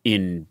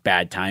in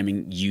bad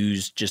timing,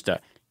 use just a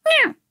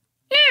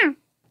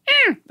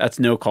that's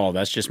no call.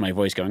 That's just my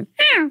voice going.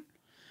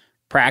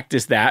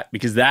 Practice that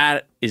because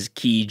that is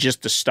key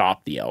just to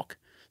stop the elk.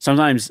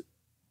 Sometimes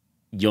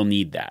you'll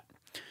need that.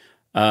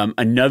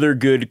 Another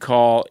good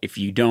call, if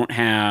you don't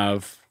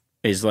have,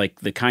 is like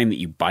the kind that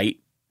you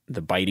bite,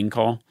 the biting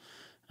call,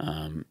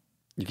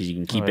 because you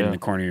can keep it in the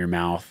corner of your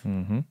mouth.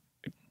 Mm-hmm.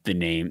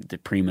 The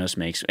Primos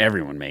makes,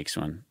 everyone makes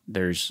one.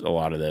 There's a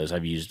lot of those.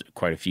 I've used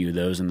quite a few of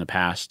those in the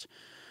past.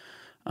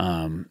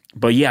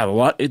 But yeah,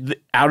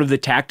 out of the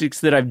tactics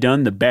that I've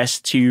done, the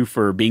best two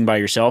for being by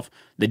yourself,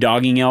 the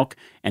dogging elk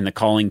and the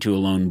calling to a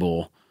lone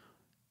bull.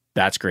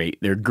 That's great.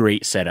 They're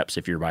great setups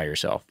if you're by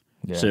yourself.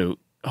 Yeah. So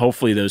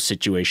hopefully those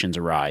situations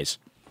arise.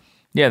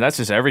 Yeah, that's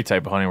just every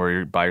type of hunting where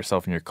you're by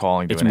yourself and you're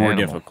calling to it's an more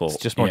animal. Difficult.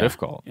 It's just more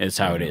difficult. It's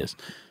how it is.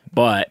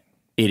 But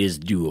it is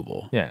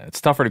doable. Yeah, it's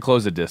tougher to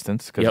close the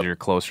distance because you're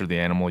closer to the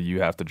animal.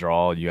 You have to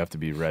draw. You have to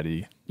be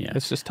ready. Yeah.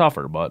 It's just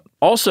tougher, but...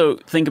 Also,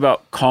 think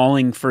about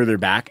calling further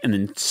back and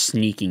then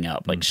sneaking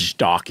up, like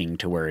stalking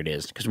to where it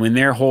is. Because when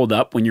they're holed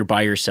up, when you're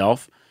by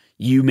yourself,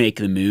 you make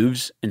the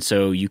moves, and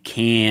so you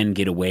can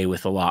get away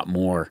with a lot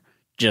more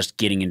just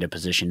getting into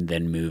position,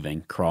 then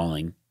moving,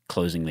 crawling,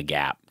 closing the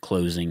gap,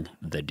 closing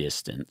the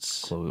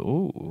distance.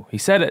 Ooh, he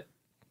said it.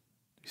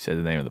 He said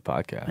the name of the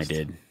podcast. I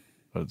did.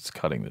 But it's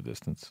cutting the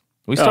distance.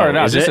 We started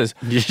out just as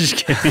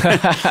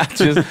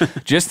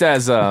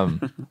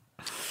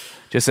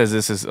just as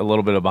this is a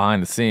little bit of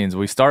behind the scenes.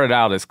 We started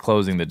out as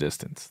Closing the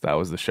Distance. That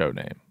was the show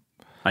name.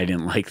 I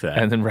didn't like that.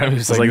 And then Remy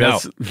was like, no.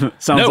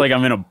 That sounds like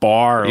I'm in a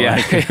bar.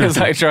 Yeah, it's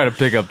like trying to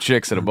pick up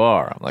chicks at a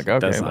bar. I'm like, okay,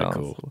 that's not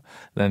cool.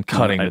 Then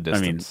Cutting the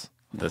Distance. I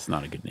mean, that's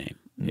not a good name.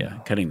 Yeah,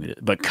 no.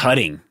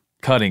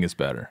 Cutting is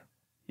better.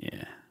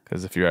 Yeah,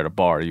 because if you're at a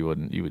bar, you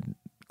would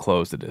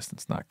close the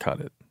distance, not cut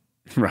it.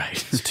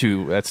 Right.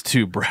 That's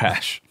too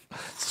brash.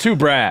 It's too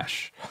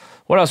brash.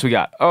 What else we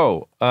got?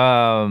 Oh,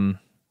 man,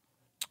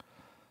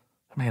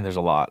 there's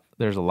a lot.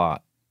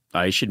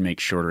 I should make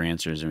shorter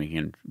answers and we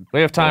can.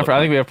 We have time for. I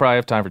think we probably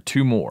have time for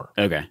two more.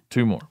 Okay,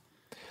 2 more.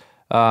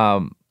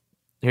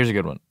 Here's a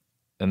good one,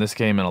 and this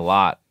came in a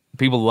lot.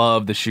 People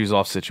love the shoes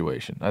off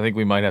situation. I think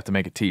we might have to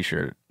make a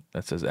T-shirt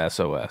that says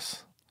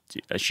SOS.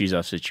 A shoes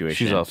off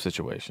situation. Shoes off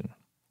situation.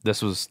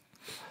 This was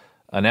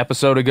an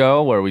episode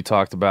ago where we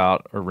talked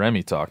about, or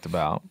Remy talked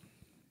about,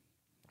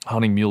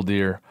 hunting mule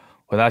deer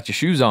without your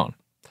shoes on.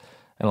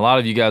 And a lot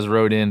of you guys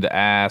wrote in to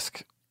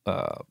ask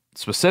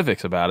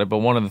specifics about it, but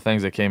one of the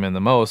things that came in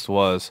the most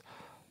was,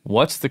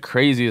 what's the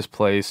craziest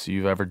place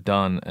you've ever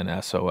done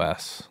an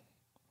SOS?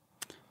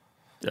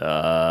 In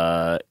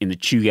the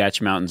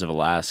Chugach Mountains of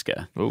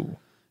Alaska. Ooh.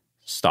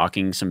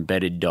 Stalking some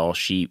bedded Dall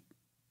sheep.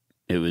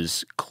 It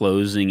was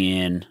closing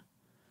in.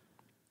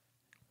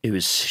 It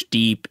was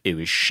steep. It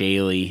was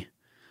shaly.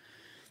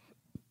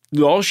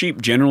 Dall sheep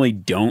generally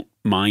don't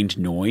mind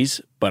noise,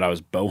 but I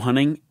was bow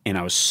hunting and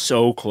I was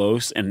so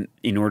close, and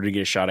in order to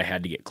get a shot, I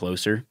had to get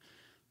closer.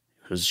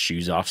 It was a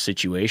shoes off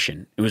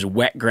situation. It was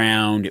wet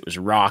ground. It was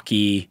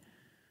rocky.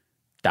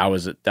 That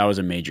was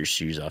a major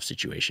shoes off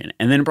situation.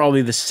 And then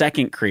probably the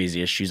second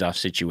craziest shoes off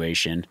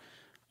situation,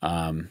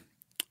 bow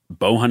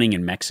hunting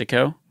in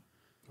Mexico.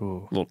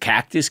 Ooh. Little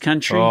cactus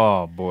country.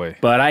 Oh boy.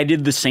 But I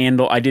did the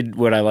sandal. I did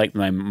what I like,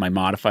 my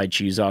modified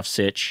shoes off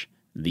sitch,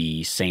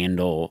 the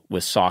sandal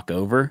with sock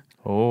over.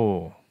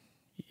 Oh.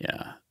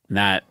 Yeah.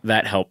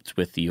 That helped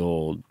with the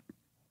old.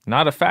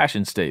 Not a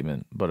fashion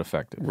statement, but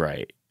effective.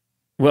 Right.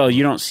 Well,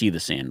 you don't see the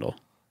sandal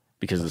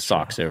because the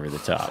sock's over the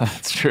top.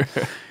 That's true.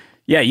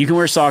 Yeah, you can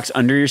wear socks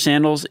under your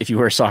sandals if you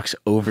wear socks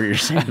over your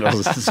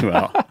sandals as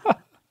well.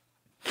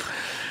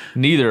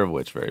 Neither of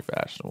which very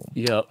fashionable.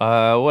 Yep.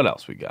 What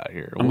else we got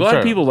here? I'm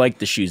glad people like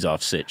the shoes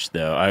off sitch,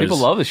 though. People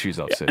love the shoes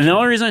off sitch. And the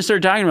only reason I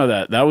started talking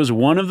about that was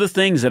one of the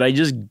things that I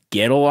just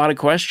get a lot of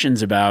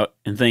questions about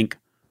and think,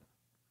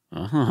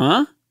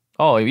 huh?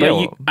 Oh,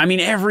 yeah.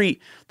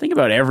 Think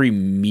about every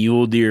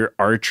mule deer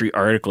archery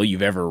article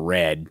you've ever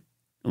read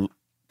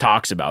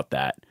talks about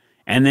that.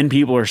 And then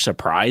people are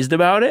surprised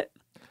about it.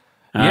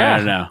 I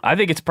don't know. I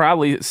think it's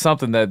probably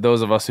something that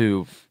those of us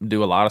who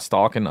do a lot of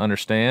stalking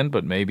understand,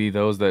 but maybe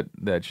those that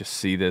just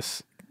see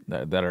this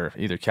that are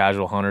either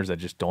casual hunters that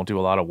just don't do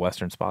a lot of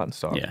Western spot and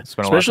stalking. Yeah.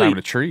 Spend a lot of Especially- time in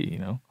a tree, you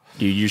know.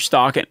 Dude, you're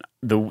stalking.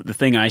 The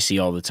thing I see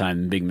all the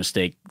time, the big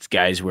mistake, is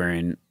guys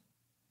wearing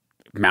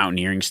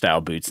mountaineering style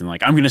boots and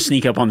like, I'm going to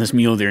sneak up on this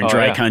mule deer in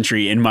dry yeah.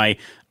 country in my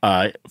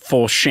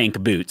full shank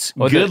boots.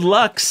 Well, Good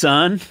luck,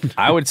 son.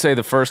 I would say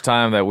the first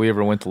time that we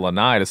ever went to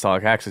Lanai to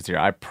stalk axis deer,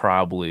 I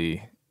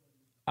probably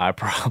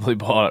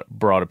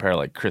brought a pair of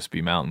like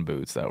crispy mountain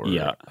boots that were.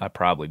 Yeah. I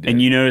probably did.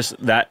 And you notice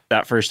that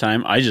first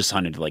time, I just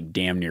hunted like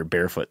damn near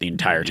barefoot the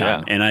entire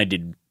time, Yeah. and I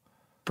did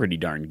pretty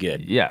darn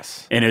good.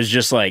 yes. And it was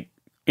just like,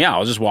 yeah, I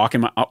was just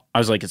walking. I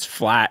was like, it's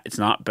flat. It's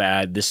not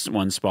bad. This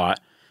one spot.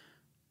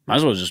 Might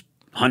as well just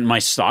hunt my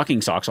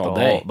stocking socks all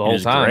day. The It whole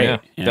was time, great.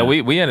 yeah. That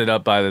we ended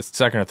up by the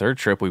second or third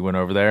trip we went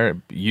over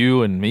there.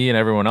 You and me and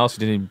everyone else,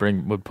 you didn't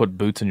even would put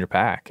boots in your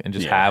pack and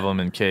just Yeah. have them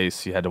in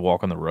case you had to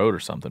walk on the road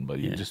or something. But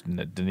you just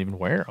didn't even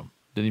wear them.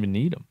 Didn't even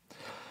need them.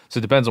 So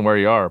it depends on where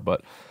you are.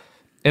 But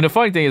and the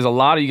funny thing is, a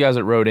lot of you guys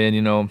that wrote in,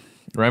 you know,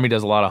 Remy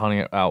does a lot of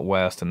hunting out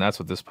west, and that's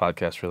what this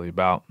podcast is really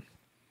about.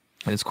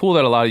 And it's cool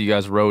that a lot of you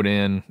guys wrote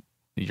in.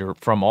 You're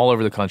from all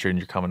over the country and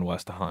you're coming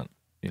west to hunt.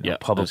 You know, Yeah,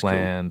 public that's cool.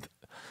 land.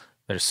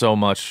 There's so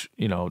much,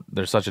 you know,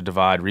 there's such a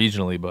divide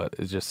regionally, but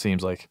it just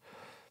seems like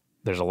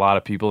there's a lot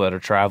of people that are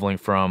traveling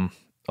from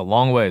a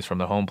long ways from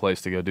their home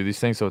place to go do these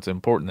things. So it's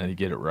important that you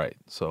get it right.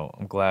 So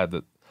I'm glad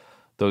that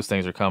those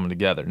things are coming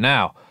together.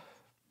 Now,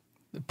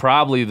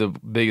 probably the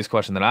biggest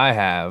question that I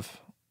have,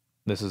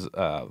 this is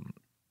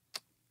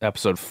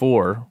episode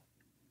 4.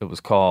 It was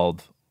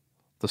called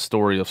The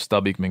Story of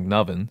Stubby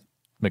McNubbins.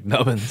 I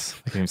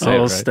can't even say it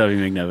right. Stubby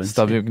McNubbins.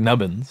 Stubby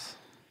McNubbins.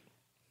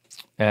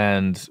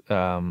 And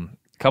a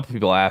couple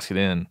people asked it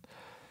in,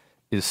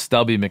 is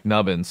Stubby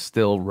McNubbins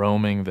still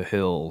roaming the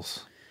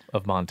hills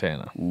of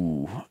Montana?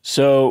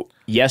 So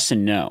yes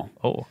and no.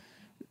 Oh,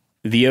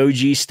 The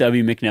OG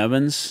Stubby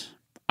McNubbins,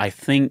 I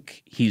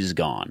think he's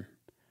gone.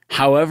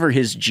 However,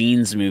 his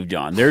genes moved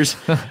on. There's,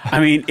 I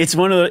mean, it's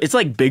it's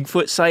like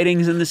Bigfoot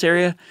sightings in this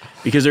area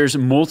because there's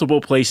multiple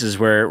places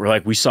where we're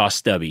like, we saw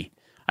Stubby.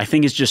 I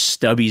think it's just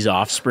Stubby's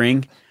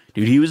offspring.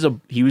 Dude, he was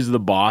the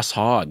boss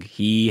hog.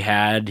 He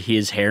had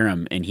his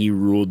harem and he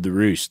ruled the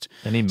roost.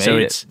 And he made so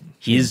it. it's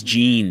his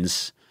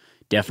genes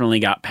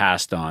definitely got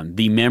passed on.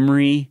 The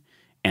memory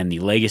and the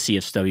legacy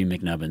of Stubby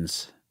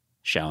McNubbins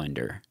shall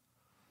endure.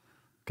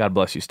 God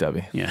bless you,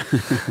 Stubby. Yeah.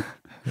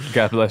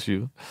 God bless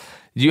you.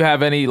 Do you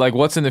have any, like,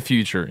 what's in the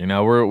future? You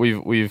know, we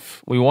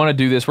want to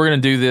do this. We're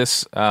going to do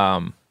this,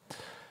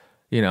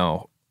 you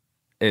know,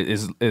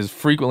 as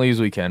frequently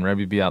as we can.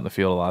 Remy be out in the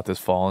field a lot this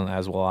fall, and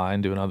as will I,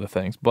 and doing other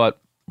things. But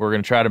we're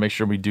going to try to make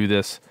sure we do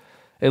this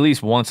at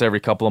least once every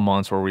couple of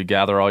months where we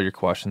gather all your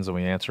questions and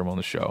we answer them on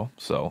the show.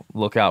 So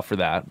look out for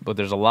that. But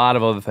there's a lot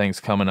of other things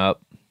coming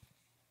up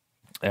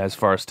as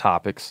far as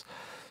topics.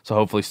 So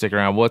hopefully stick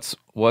around. What's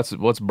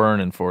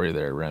burning for you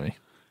there, Remy?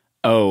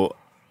 Oh,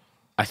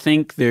 I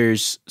think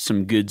there's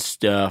some good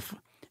stuff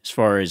as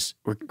far as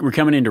we're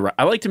coming into.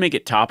 I like to make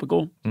it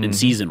topical and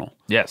seasonal.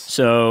 Yes.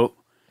 So,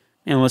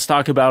 and let's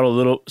talk about a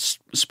little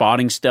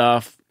spotting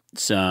stuff,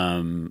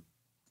 some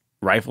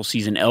rifle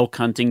season elk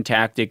hunting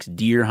tactics,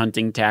 deer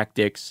hunting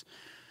tactics,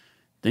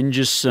 then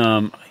just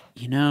some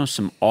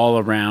all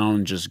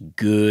around just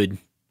good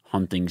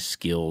hunting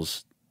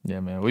skills. Yeah,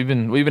 man. We've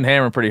been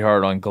hammering pretty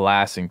hard on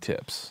glassing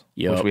tips,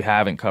 Yep. which we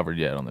haven't covered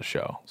yet on the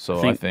show.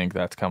 So I think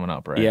that's coming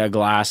up, right? Yeah,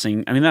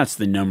 glassing. I mean, that's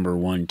the number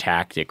one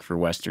tactic for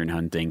Western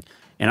hunting.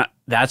 And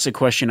that's a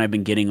question I've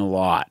been getting a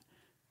lot.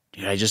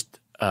 Dude,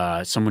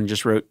 someone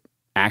just wrote,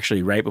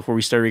 actually, right before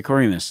we started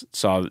recording this,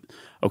 saw,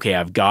 okay,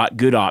 I've got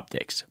good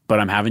optics, but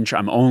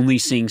I'm only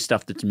seeing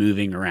stuff that's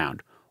moving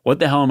around. What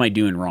the hell am I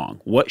doing wrong?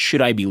 What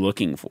should I be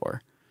looking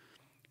for?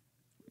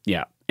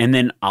 Yeah. And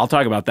then I'll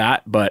talk about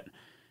that, but,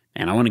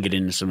 and I want to get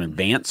into some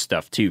advanced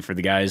stuff too for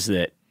the guys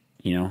that,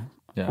 Yeah.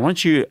 I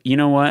want you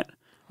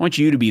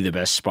to be the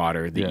best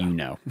spotter that you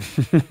know.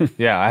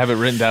 Yeah, I have it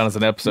written down as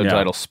an episode Yeah.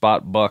 title,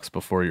 Spot Bucks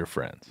Before Your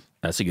Friends.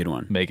 That's a good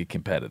one. Make it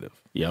competitive.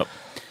 Yep.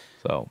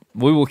 So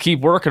we will keep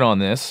working on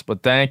this,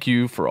 but thank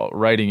you for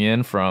writing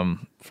in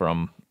from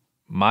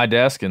my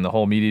desk and the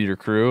whole Meat Eater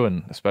crew,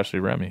 and especially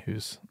Remy,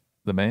 who's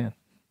the man.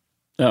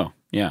 Oh,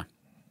 yeah.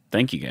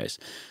 Thank you guys.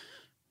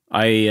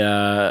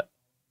 And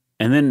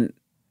then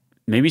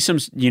maybe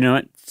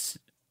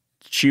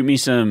shoot me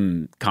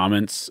some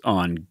comments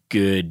on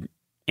good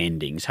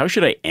endings. How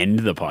should I end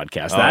the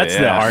podcast? That's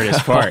the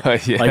hardest part.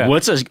 Yeah. Like,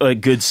 what's a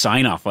good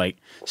sign off? Like,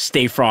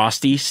 stay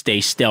frosty,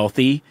 stay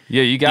stealthy.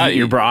 Yeah, you got eat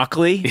your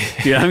broccoli.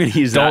 Dude, I'm going to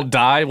use that. Don't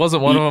die.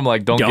 Wasn't one of them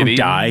like don't get eaten?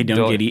 die,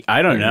 don't get eaten.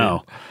 I don't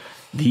know.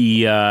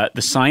 The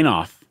sign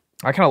off.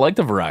 I kind of like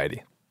the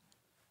variety.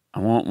 I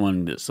want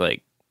one that's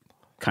like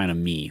kind of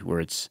me, where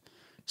it's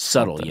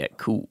subtle yet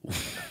cool.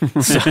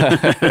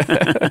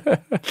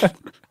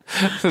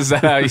 Is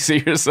that how you see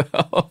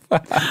yourself?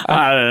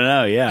 I don't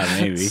know. Yeah,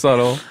 maybe.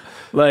 Subtle.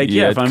 Like,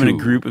 yeah, if I'm in a cool.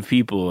 group of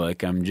people,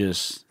 like I'm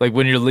just, Like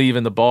when you're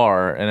leaving the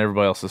bar and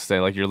everybody else is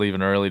staying, like you're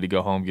leaving early to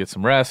go home, get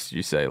some rest,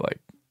 you say like,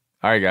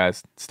 All right,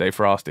 guys, stay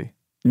frosty.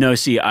 No,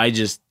 see, I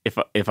just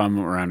if I'm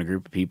around a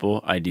group of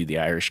people, I do the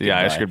Irish goodbye. The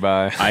Irish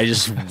goodbye. I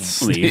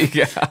just leave.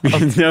 Yeah.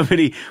 Because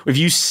nobody. If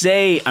you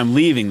say I'm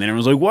leaving, then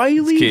everyone's like, "Why are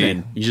you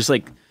leaving?" key. You just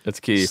like That's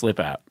key. slip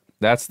out.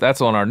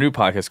 That's on our new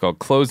podcast called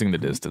Closing the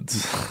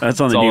Distance.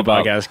 That's on It's the all new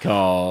about podcast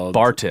called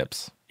Bar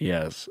tips.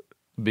 Yes,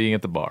 Being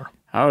at the bar.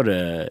 how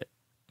to.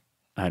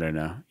 I don't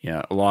know.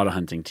 Yeah, a lot of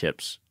hunting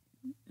tips.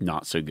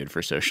 Not so good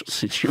for social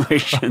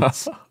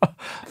situations. All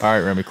right,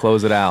 Remy,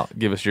 close it out.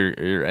 Give us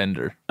your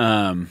ender.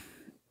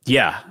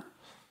 Yeah.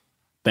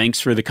 Thanks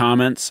for the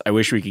comments. I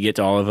wish we could get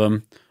to all of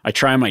them. I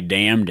try my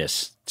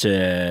damnedest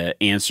to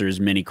answer as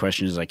many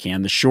questions as I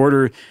can. The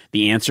shorter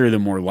the answer, the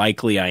more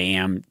likely I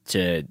am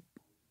to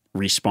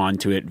respond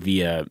to it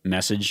via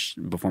message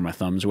before my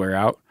thumbs wear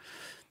out.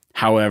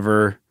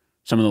 However,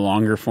 some of the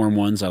longer form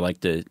ones, I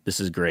like to,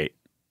 this is great.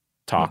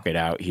 Talk it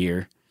out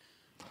here.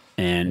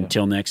 And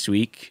until next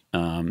week,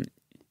 eat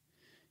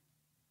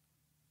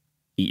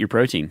your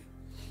protein.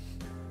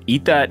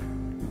 Eat that.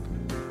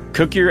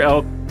 Cook your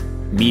elk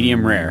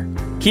medium rare.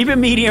 Keep it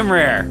medium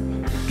rare.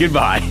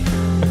 Goodbye.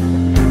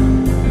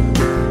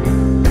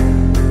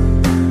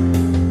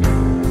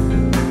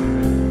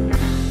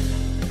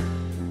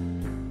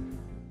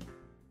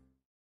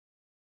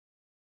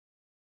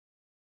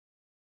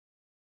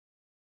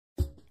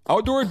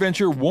 Outdoor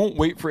adventure won't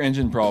wait for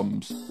engine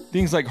problems.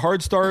 Things like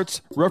hard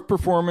starts, rough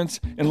performance,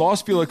 and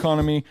lost fuel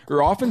economy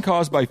are often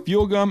caused by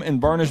fuel gum and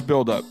varnish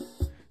buildup.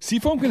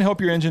 Seafoam can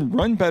help your engine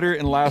run better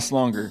and last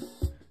longer.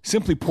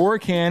 Simply pour a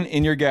can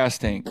in your gas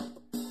tank.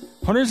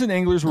 Hunters and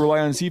anglers rely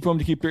on Seafoam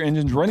to keep their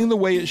engines running the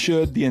way it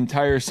should the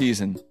entire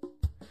season.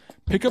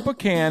 Pick up a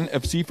can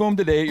of Seafoam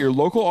today at your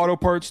local auto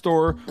parts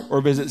store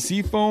or visit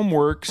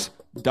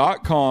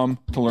seafoamworks.com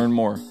to learn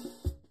more.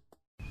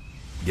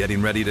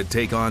 Getting ready to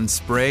take on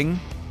spring?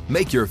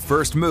 Make your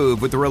first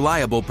move with the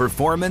reliable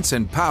performance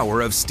and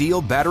power of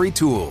Steel battery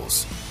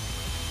tools.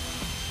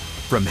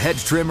 From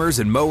hedge trimmers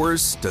and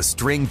mowers to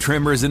string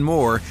trimmers and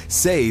more,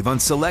 save on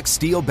select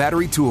Steel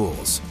battery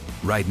tools.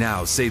 Right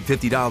now, save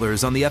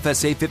 $50 on the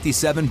FSA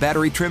 57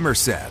 battery trimmer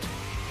set.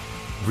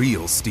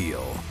 Real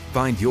Steel.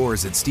 Find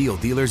yours at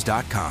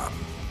steeldealers.com.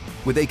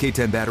 With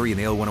AK-10 battery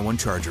and AL101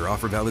 charger,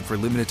 offer valid for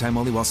limited time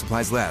only while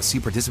supplies last. See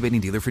participating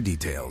dealer for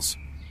details.